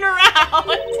goofing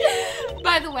around.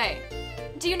 By the way,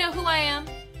 do you know who I am?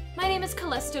 My name is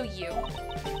Callisto Yu.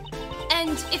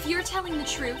 And if you're telling the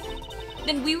truth,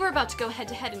 then we were about to go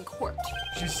head-to-head in court.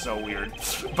 She's so weird.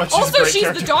 But she's a Also, great she's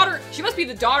character. the daughter. She must be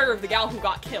the daughter of the gal who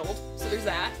got killed. So there's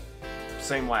that.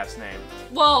 Same last name.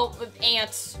 Well,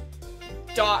 aunt,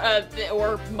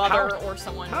 or mother, or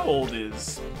someone. How old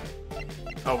is...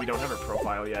 Oh, we don't have her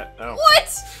profile yet. Oh.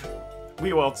 What?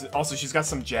 We will. Also, she's got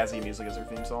some jazzy music as her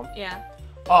theme song. Yeah.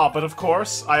 But of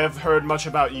course, I have heard much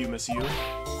about you, Miss Yu.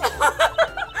 But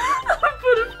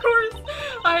of course,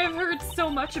 I have heard so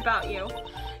much about you.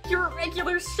 You're a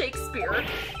regular Shakespeare.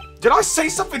 Did I say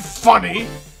something funny?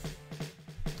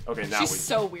 Okay, now She's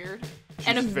so weird.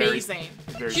 And She's very- amazing.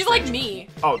 very She's strange. like me.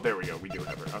 Oh, there we go. We do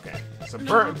have her. Okay. So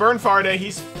Burn Faraday,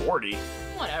 he's 40.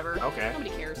 Whatever. Okay.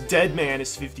 Nobody cares. Dead Man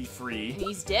is 53.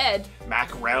 He's dead.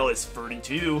 Mackerel is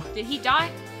 32. Did he die?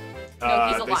 No,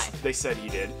 he's alive. They said he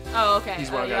did. Oh, okay.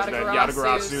 He's one of the guys that- Yatagarasu,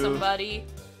 Yatagarasu. somebody.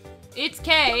 It's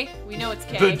Kay. We know it's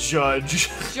Kay. The Judge.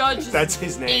 Judge is That's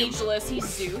his name. ageless. He's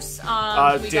Zeus.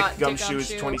 We Dick got Gumshoe is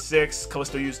Gumshoe. 26.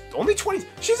 Callisto Yu's only 20.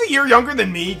 She's a year younger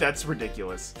than me. That's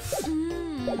ridiculous.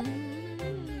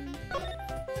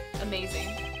 Amazing.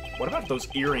 What about those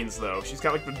earrings, though? She's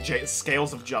got like the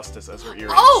scales of justice as her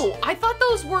earrings. Oh, I thought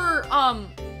those were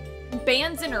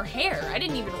bands in her hair. I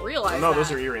didn't even realize No, that.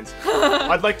 those are earrings.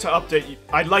 I'd like to update you.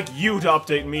 I'd like you to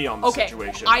update me on the Okay,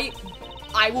 situation.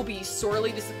 I will be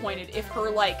sorely disappointed if her,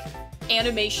 like,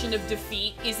 animation of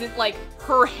defeat isn't like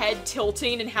her head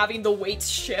tilting and having the weights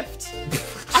shift.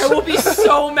 I will be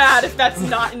so mad if that's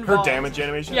not Her involved. damage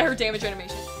animation? Yeah, her damage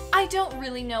animation. I don't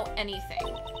really know anything.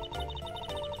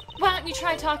 Why don't you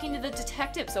try talking to the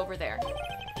detectives over there?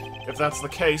 If that's the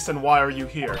case, then why are you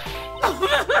here?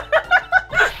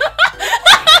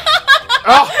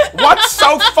 Oh, what's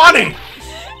so funny?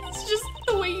 It's just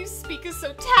the way you speak is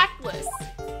so tactless.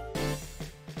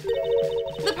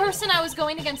 The person I was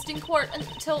going against in court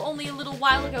until only a little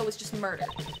while ago was just murdered.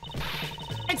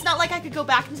 It's not like I could go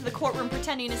back into the courtroom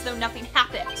pretending as though nothing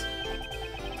happened.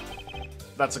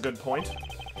 That's a good point.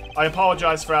 I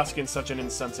apologize for asking such an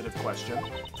insensitive question.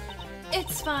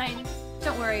 It's fine.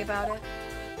 Don't worry about it.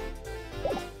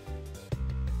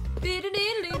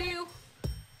 Doo-doo-doo-doo-doo.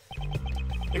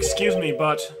 Excuse me,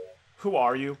 but who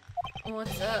are you?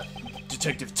 What's up?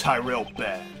 Detective Tyrell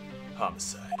Bad.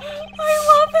 Homicide.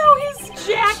 I love how his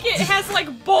jacket has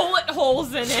like bullet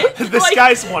holes in it. This like,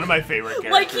 guy's one of my favorite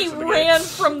characters. like he in the ran game.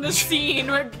 from the scene,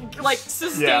 like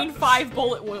sustained Yeah. 5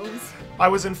 bullet wounds. I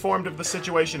was informed of the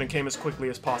situation and came as quickly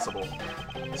as possible.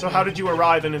 So how did you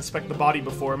arrive and inspect the body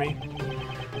before me?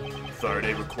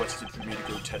 Faraday requested for me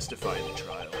to go testify in the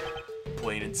trial.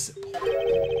 Plain and simple.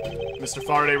 Mr.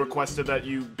 Faraday requested that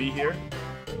you be here?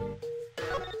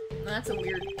 That's a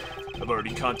weird. I've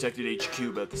already contacted HQ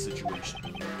about the situation.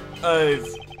 I've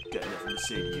got nothing to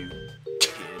say to you,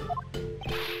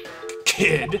 kid.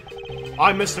 Kid?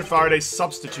 I'm Mr. Faraday's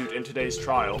substitute in today's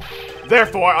trial.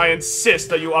 Therefore, I insist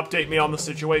that you update me on the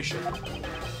situation.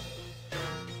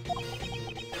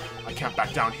 I can't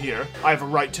back down here. I have a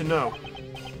right to know.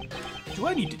 Do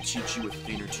I need to teach you a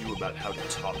thing or two about how to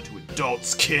talk to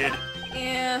adults, kid?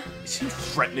 Yeah, Is he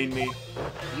threatening me?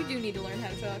 you do need to learn how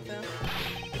to talk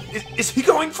though. Is he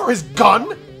going for his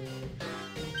gun?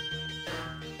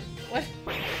 What?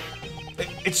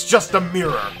 It's just a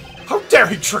mirror. How dare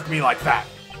he trick me like that?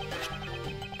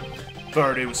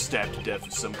 Faraday was stabbed to death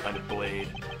with some kind of blade,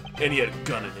 and he had a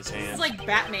gun in his hand. It's like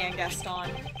Batman Gaston.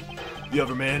 The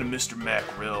other man, Mr.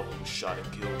 Mackrell, was shot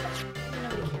and killed.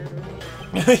 Nobody cared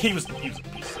really. he was a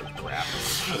piece of crap.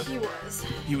 He was.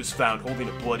 He was found holding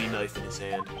a bloody knife in his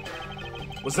hand.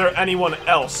 Was there anyone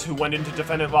else who went into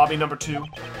defendant lobby number 2?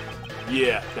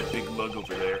 Yeah, that big lug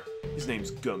over there. His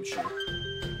name's Gumshoe.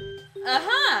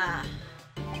 Uh-huh.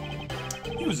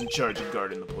 He was in charge of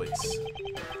guarding the place.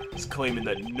 He's claiming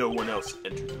that no one else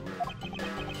entered the room.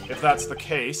 If that's the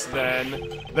case,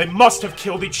 then they must have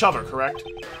killed each other, correct?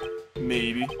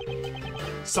 Maybe.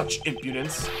 Such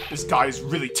impudence. This guy is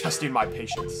really testing my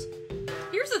patience.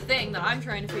 Here's the thing that I'm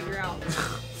trying to figure out.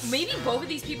 Maybe both of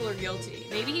these people are guilty.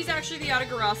 Maybe he's actually the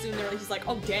Yatagarasu and he's like,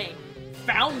 oh dang,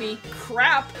 found me,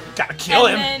 crap. Gotta kill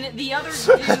him! And then the other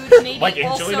dude maybe Like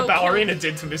also Angelina Ballerina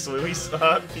did to Miss Lily's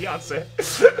fiance.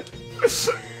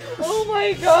 Oh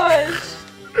my gosh.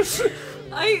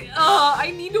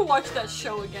 I need to watch that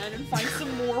show again and find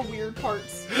some more weird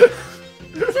parts.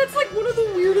 That's like one of the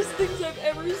weirdest things I've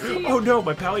ever seen. Oh no,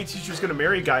 my pally teacher's gonna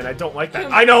marry a guy and I don't like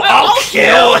that. I know, I'll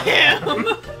kill him!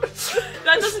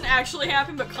 That doesn't actually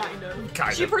happen, but kind of.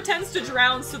 Kind She of. pretends to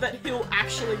drown so that he'll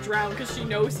actually drown because she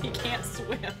knows he can't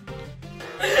swim.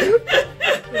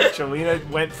 Angelina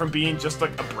went from being just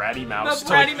like a bratty mouse A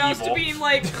to like bratty mouse evil. to being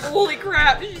like, holy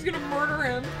crap, she's gonna murder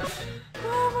him.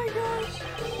 Oh my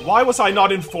gosh. Why was I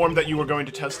not informed that you were going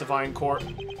to testify in court?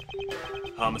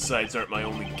 Homicides aren't my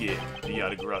only gig. The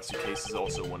Yatagarasu case is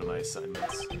also one of my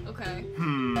assignments. Okay.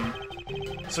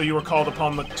 So you were called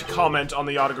upon to comment on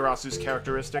the Yatagarasu's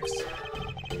characteristics?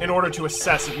 In order to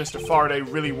assess if Mr. Faraday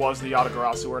really was the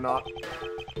Yatagarasu or not?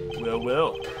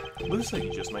 Well. Looks like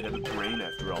you just might have a brain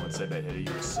after all inside that head of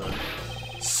yours, son.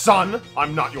 Son?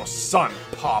 I'm not your son,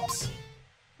 Pops.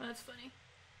 That's funny.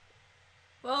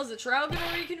 Well, is the trial gonna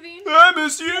reconvene? I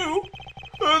miss you!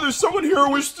 There's someone here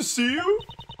who wishes to see you?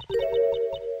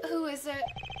 Who is it?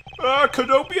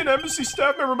 Cadopian embassy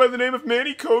staff member by the name of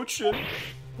Manny Cochin.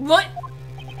 What?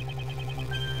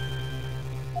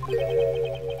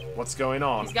 What's going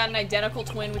on? He's got an identical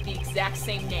twin with the exact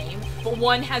same name, but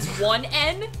one has one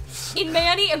N in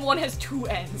Manny and one has two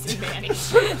N's in Manny.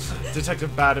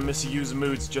 Detective Bad and Missy U's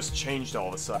moods just changed all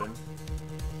of a sudden.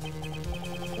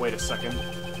 Wait a second.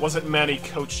 Was it Manny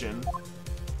Cochin?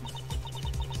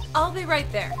 I'll be right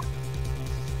there.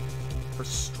 Her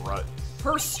strut.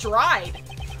 Her stride.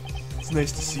 It's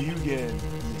nice to see you again,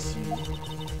 Miss U.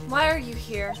 Why are you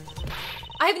here?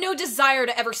 I have no desire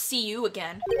to ever see you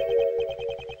again.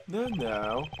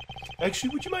 No. Actually,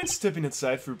 would you mind stepping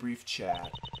inside for a brief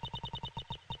chat?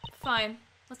 Fine.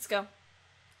 Let's go.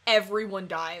 Everyone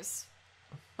dies.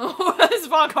 Oh, what is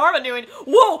Von Karma doing?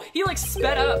 Whoa! He like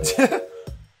sped up.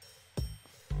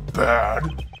 Bad.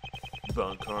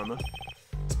 Von Karma.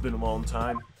 It's been a long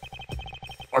time.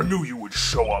 I knew you would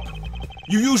show up.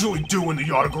 You usually do when the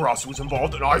Yatagarasa was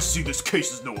involved, and I see this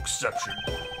case as no exception.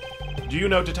 Do you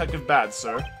know Detective Bad,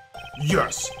 sir?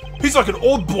 Yes, he's like an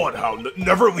old bloodhound that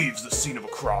never leaves the scene of a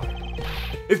crime.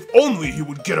 If only he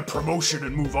would get a promotion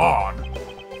and move on.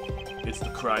 It's the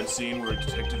crime scene where a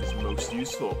detective is most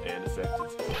useful and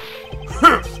effective.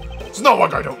 It's not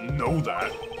like I don't know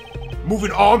that.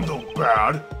 Moving on though,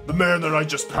 Bad, the man that I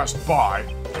just passed by.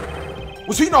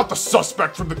 Was he not the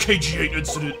suspect from the KG8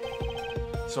 incident?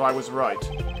 So I was right.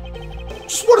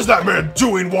 Just what is that man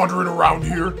doing wandering around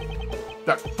here?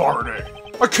 That Faraday.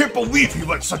 I can't believe he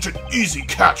let such an easy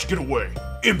catch get away.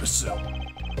 Imbecile.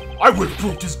 I would have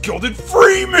proved his guilt in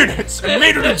 3 minutes and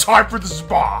made it in time for the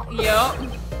spa. Yep.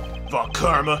 Von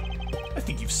Karma, I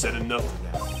think you've said enough for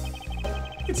now.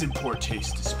 It's in poor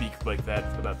taste to speak like that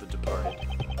about the departed.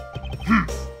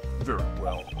 Very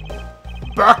well.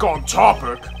 Back on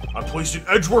topic, I'm placing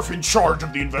Edgeworth in charge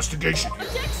of the investigation here.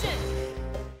 Objection!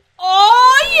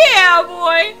 Oh yeah,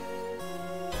 boy!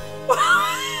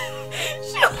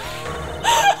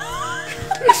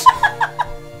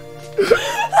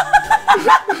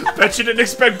 Bet you didn't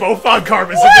expect both Von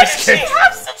Karmas in Why this does she case.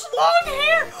 have such long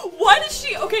hair? Why does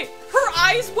she? Okay, her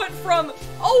eyes went from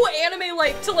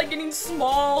anime-like to like getting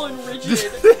small and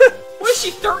rigid. What is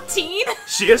she, 13?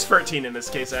 She is 13 in this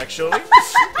case, actually.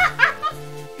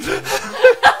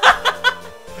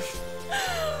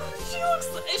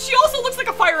 She also looks like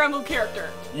a Fire Emblem character.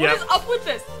 Yep. What is up with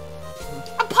this?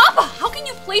 Papa, how can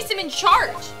you place him in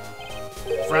charge?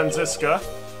 Franziska,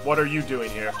 what are you doing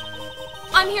here?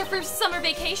 I'm here for summer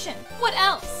vacation. What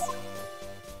else?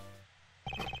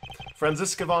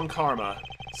 Franziska Von Karma.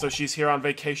 So she's here on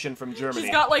vacation from Germany.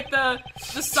 She's got like the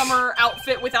summer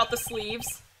outfit without the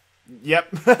sleeves.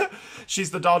 Yep.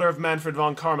 She's the daughter of Manfred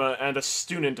Von Karma and a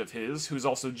student of his who's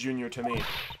also junior to me.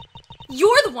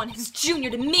 You're the one who's junior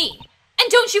to me. And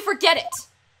don't you forget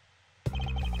it.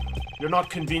 You're not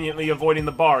conveniently avoiding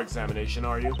the bar examination,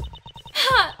 are you?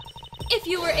 Ha! If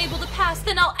you were able to pass,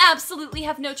 then I'll absolutely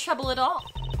have no trouble at all.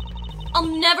 I'll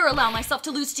never allow myself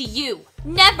to lose to you.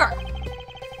 Never!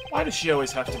 Why does she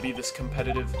always have to be this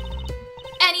competitive?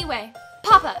 Anyway,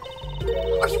 Papa,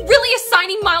 are you really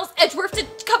assigning Miles Edgeworth to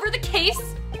cover the case?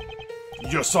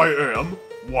 Yes, I am.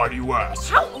 Why do you ask?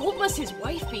 How old must his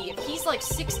wife be? If he's like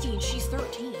 16, she's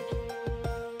 13.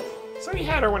 So he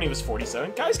had her when he was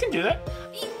 47. Guys can do that.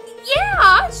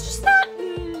 Yeah, it's just not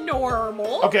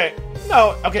normal. Okay,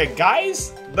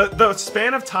 guys, the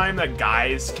span of time that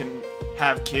guys can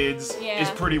have kids is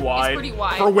pretty wide. It's pretty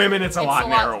wide. For women, it's a lot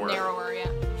narrower. Narrower, yeah.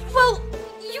 Well,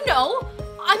 you know,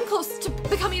 I'm close to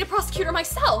becoming a prosecutor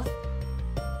myself.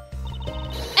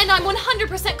 And I'm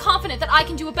 100% confident that I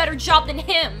can do a better job than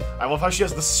him. I love how she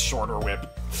has the shorter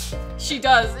whip. She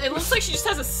does. It looks like she just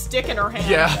has a stick in her hand.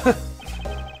 Yeah.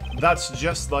 That's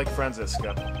just like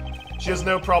Franziska. She has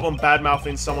no problem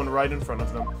bad-mouthing someone right in front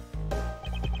of them.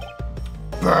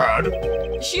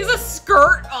 Bad? She has a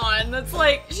skirt on that's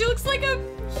like, she looks like a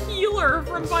healer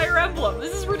from Fire Emblem.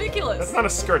 This is ridiculous. That's not a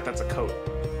skirt, that's a coat.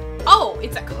 Oh,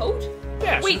 it's a coat?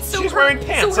 Yeah, Wait, so she's her, wearing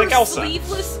pants so her like Elsa.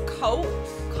 sleeveless coat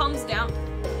comes down.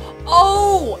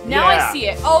 Oh, now Yeah. I see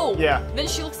it. Oh, Yeah. Then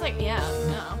she looks like, yeah,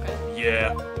 okay.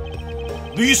 Yeah.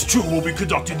 These two will be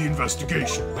conducting the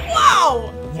investigation.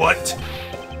 Wow! What?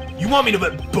 You want me to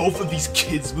let both of these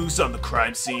kids loose on the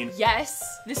crime scene?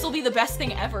 Yes, this will be the best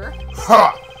thing ever.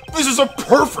 Ha! This is a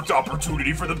perfect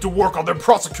opportunity for them to work on their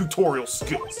prosecutorial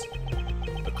skills.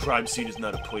 The crime scene is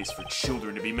not a place for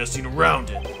children to be messing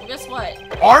around in. Well, guess what?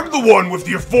 I'm the one with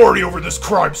the authority over this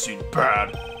crime scene,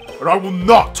 Bad. And I will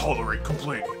not tolerate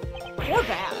complaining. Or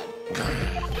bad.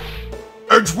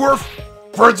 Edgeworth,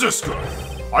 Franziska,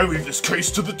 I leave this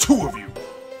case to the two of you.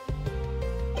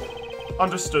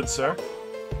 Understood, sir.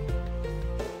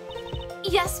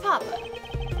 Yes, Papa.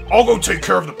 I'll go take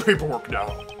care of the paperwork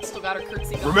now. Still got her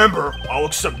curtsy going. Remember, I'll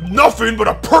accept nothing but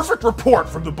a perfect report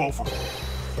from the both of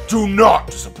you. Do not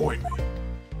disappoint me.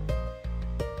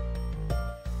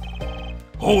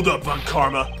 Hold up, Von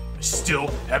Karma. I still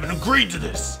haven't agreed to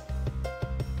this.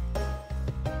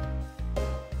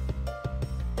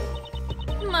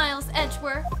 Miles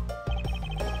Edgeworth,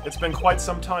 It's been quite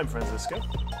some time, Franziska.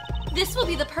 this will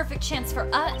be the perfect chance for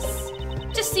us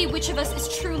to see which of us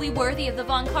is truly worthy of the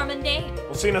Von Karma name.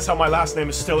 Well, seeing as how my last name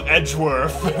is still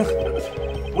Edgeworth,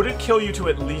 would it kill you to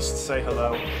at least say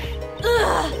hello?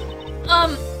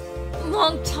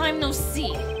 Long time no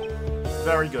see.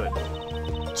 Very good.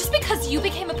 Just because you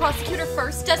became a prosecutor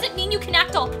first doesn't mean you can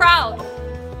act all proud.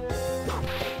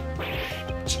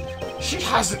 She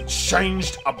hasn't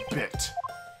changed a bit.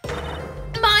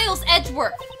 Miles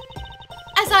Edgeworth,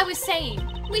 as As I was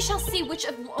saying, we shall see which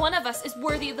one of us is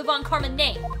worthy of the Von Karma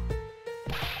name.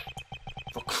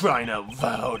 For crying out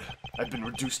loud, I've been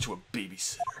reduced to a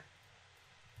babysitter.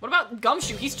 What about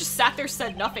Gumshoe? He's just sat there,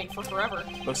 said nothing for forever.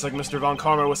 Looks like Mr. Von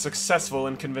Karma was successful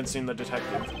in convincing the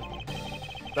detective.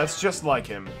 That's just like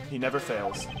him. He never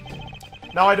fails.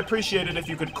 Now, I'd appreciate it if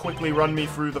you could quickly run me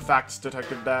through the facts,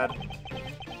 Detective Bad.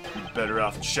 You're better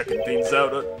off checking things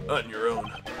out on your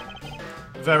own.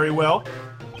 Very well.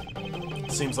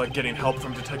 Seems like getting help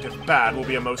from Detective Bad will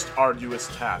be a most arduous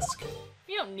task.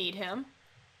 You don't need him.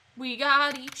 We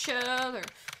got each other.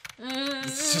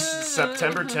 It's just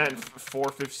September 10th,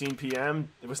 4:15 p.m.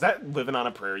 Was that Living on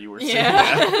a Prayer you were singing?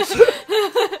 Yeah.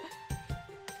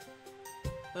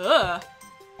 Ugh.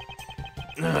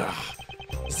 Ugh.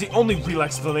 Is the only real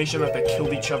explanation that they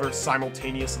killed each other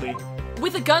simultaneously?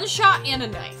 With a gunshot and a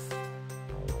knife.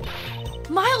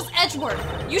 Miles Edgeworth,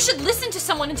 you should listen to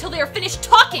someone until they are finished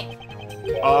talking.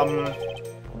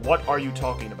 What are you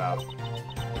talking about?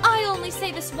 I only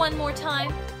say this one more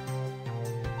time.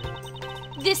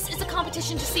 This is a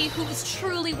competition to see who is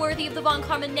truly worthy of the Von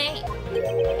Karma name.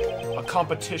 A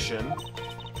competition?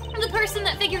 The person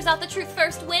that figures out the truth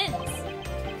first wins.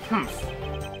 Humph.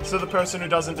 So the person who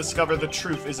doesn't discover the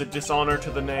truth is a dishonor to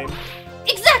the name?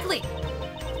 Exactly!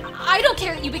 I don't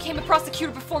care that you became a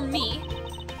prosecutor before me.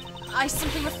 I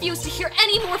simply refuse to hear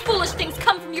any more foolish things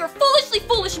come from your foolishly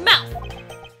foolish mouth.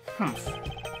 Humph.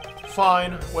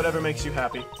 Fine, whatever makes you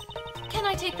happy. Can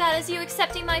I take that as you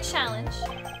accepting my challenge?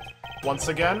 Once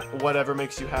again, whatever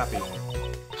makes you happy.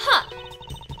 Huh.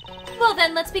 Well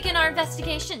then, let's begin our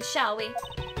investigation, shall we?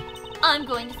 I'm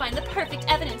going to find the perfect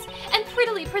evidence and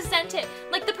prettily present it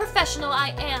like the professional I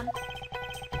am.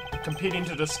 Competing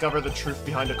to discover the truth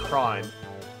behind a crime.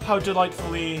 How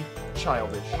delightfully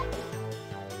childish.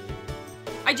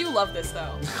 I do love this,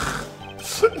 though.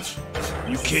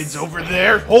 You kids over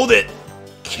there, hold it!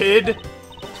 Kid!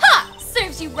 Ha!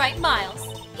 Serves you right,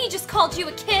 Miles. He just called you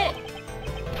a kid.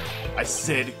 I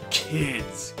said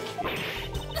kids.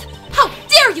 How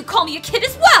dare you call me a kid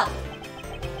as well!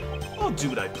 I'll do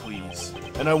what I please,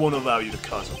 and I won't allow you to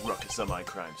cause a ruckus on my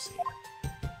crime scene.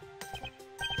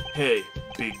 Hey,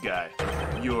 big guy,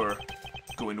 you're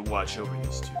going to watch over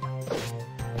these two.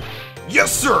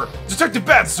 Yes, sir! Detective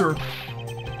Bad, sir!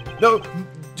 No,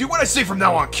 do what I say from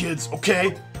now on, kids,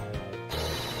 okay?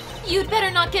 You'd better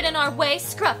not get in our way,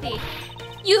 Scruffy.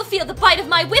 You'll feel the bite of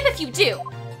my whip if you do.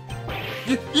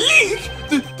 Yeek!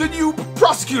 The new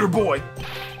prosecutor boy!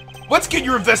 Let's get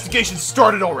your investigation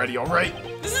started already, alright?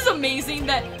 This is amazing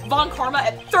that Von Karma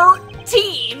at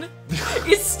 13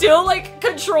 is still, like,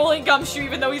 controlling Gumshoe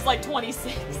even though he's, like,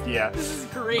 26. Yeah. This is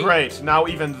great. Great, now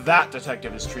even that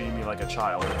detective is treating me like a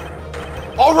child.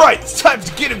 Alright, it's time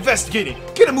to get investigating!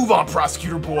 Get a move on,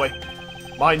 prosecutor boy!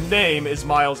 My name is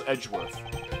Miles Edgeworth.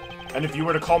 And if you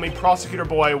were to call me Prosecutor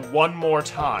Boy one more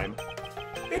time,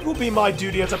 it will be my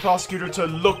duty as a prosecutor to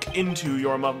look into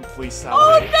your monthly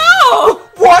salary. Oh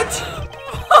What?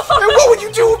 And what would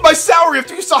you do with my salary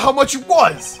after you saw how much it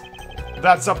was?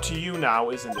 That's up to you now,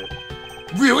 isn't it?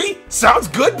 Really? Sounds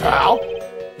good, pal!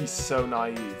 He's so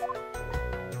naive.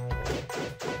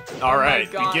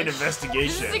 Alright, gosh. begin no! This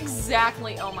investigation. is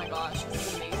exactly. Oh my gosh, this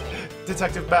is amazing.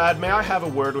 Detective Bad, may I have a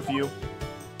word with you?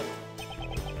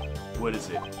 What is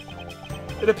it?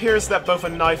 It appears that both a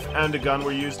knife and a gun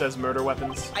were used as murder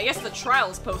weapons. I guess the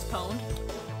trial is postponed.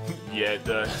 Yeah, it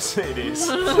does. It is.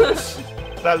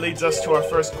 That leads us to our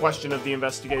first question of the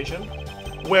investigation.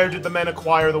 Where did the men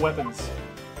acquire the weapons?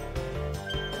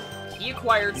 He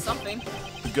acquired something.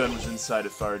 The gun was inside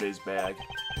of Faraday's bag.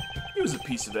 It was a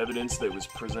piece of evidence that was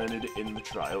presented in the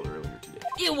trial earlier today.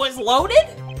 It was loaded?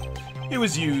 It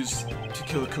was used to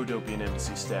kill a Kodopian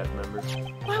embassy staff member.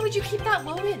 Why would you keep that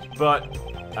loaded? But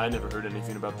I never heard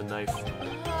anything about the knife.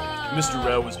 Mr.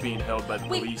 Rell was being held by the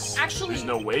Wait, police. actually- There's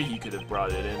no way he could have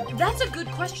brought it in. That's a good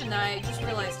question that I just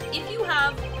realized. If you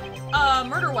have a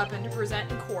murder weapon to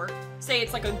present in court, say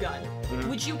it's like a gun,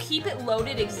 would you keep it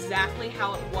loaded exactly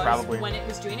how it was Probably. when it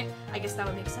was doing it? I guess that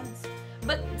would make sense.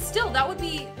 But still, that would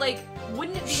be like,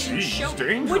 wouldn't it be you Jeez, show?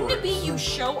 dangerous. Wouldn't it be you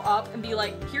show up and be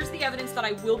like, here's the evidence that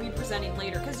I will be presenting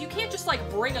later? Because you can't just like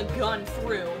bring a gun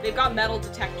through. They've got metal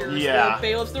detectors. Yeah. They're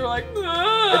bailiffs. They're like,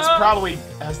 "Ah." It's probably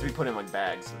has to be put in like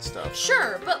bags and stuff.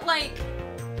 Sure, but like,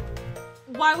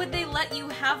 why would they let you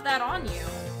have that on you?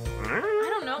 I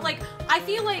don't know, like, I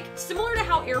feel like, similar to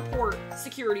how airport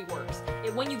security works,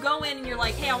 when you go in and you're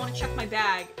like, hey, I want to check my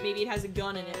bag, maybe it has a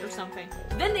gun in it or something,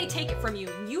 then they take it from you,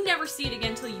 you never see it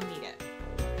again until you need it,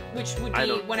 which would be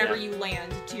whenever you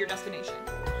land to your destination.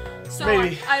 So,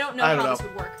 Maybe. I don't know I don't how know. this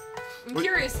would work. I'm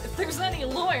curious if there's any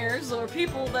lawyers or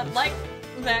people that like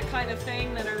that kind of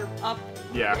thing that are up,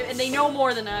 Yeah. and they know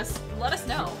more than us, let us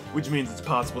know. Which means it's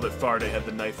possible that Faraday had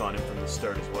the knife on him from the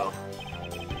start as well.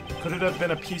 Could it have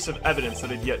been a piece of evidence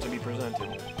that had yet to be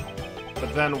presented?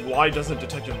 But then, why doesn't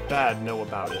Detective Bad know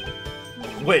about it?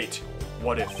 Wait,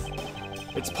 what if?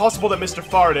 It's possible that Mr.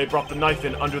 Faraday brought the knife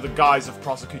in under the guise of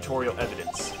prosecutorial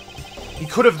evidence. He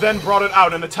could have then brought it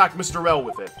out and attacked Mr. L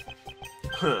with it.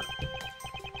 Huh.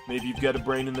 Maybe you've got a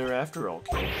brain in there after all,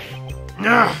 kid.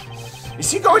 Is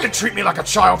he going to treat me like a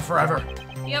child forever?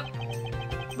 Yep.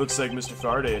 Looks like Mr.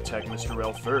 Faraday attacked Mr.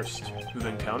 L first, who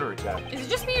then counterattacked. Is it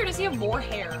just me, or does he have more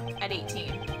hair at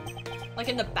 18? Like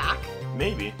in the back?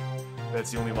 Maybe.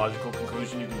 That's the only logical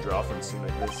conclusion you can draw from a scene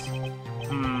like this.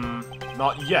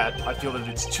 Not yet. I feel that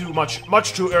it's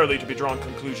much too early to be drawing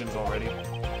conclusions already.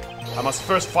 I must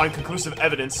first find conclusive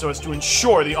evidence so as to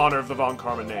ensure the honor of the Von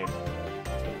Karma name.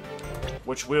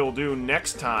 Which we'll do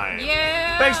next time.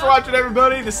 Yeah! Thanks for watching,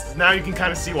 everybody! Now you can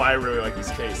kind of see why I really like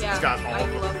this case. Yeah, It's got I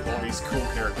love all that. these cool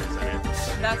characters in it.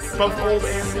 That's Both old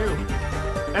nice. and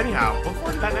new. Anyhow, look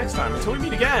forward to that next time. Until we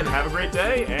meet again, have a great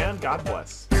day, and God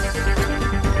bless.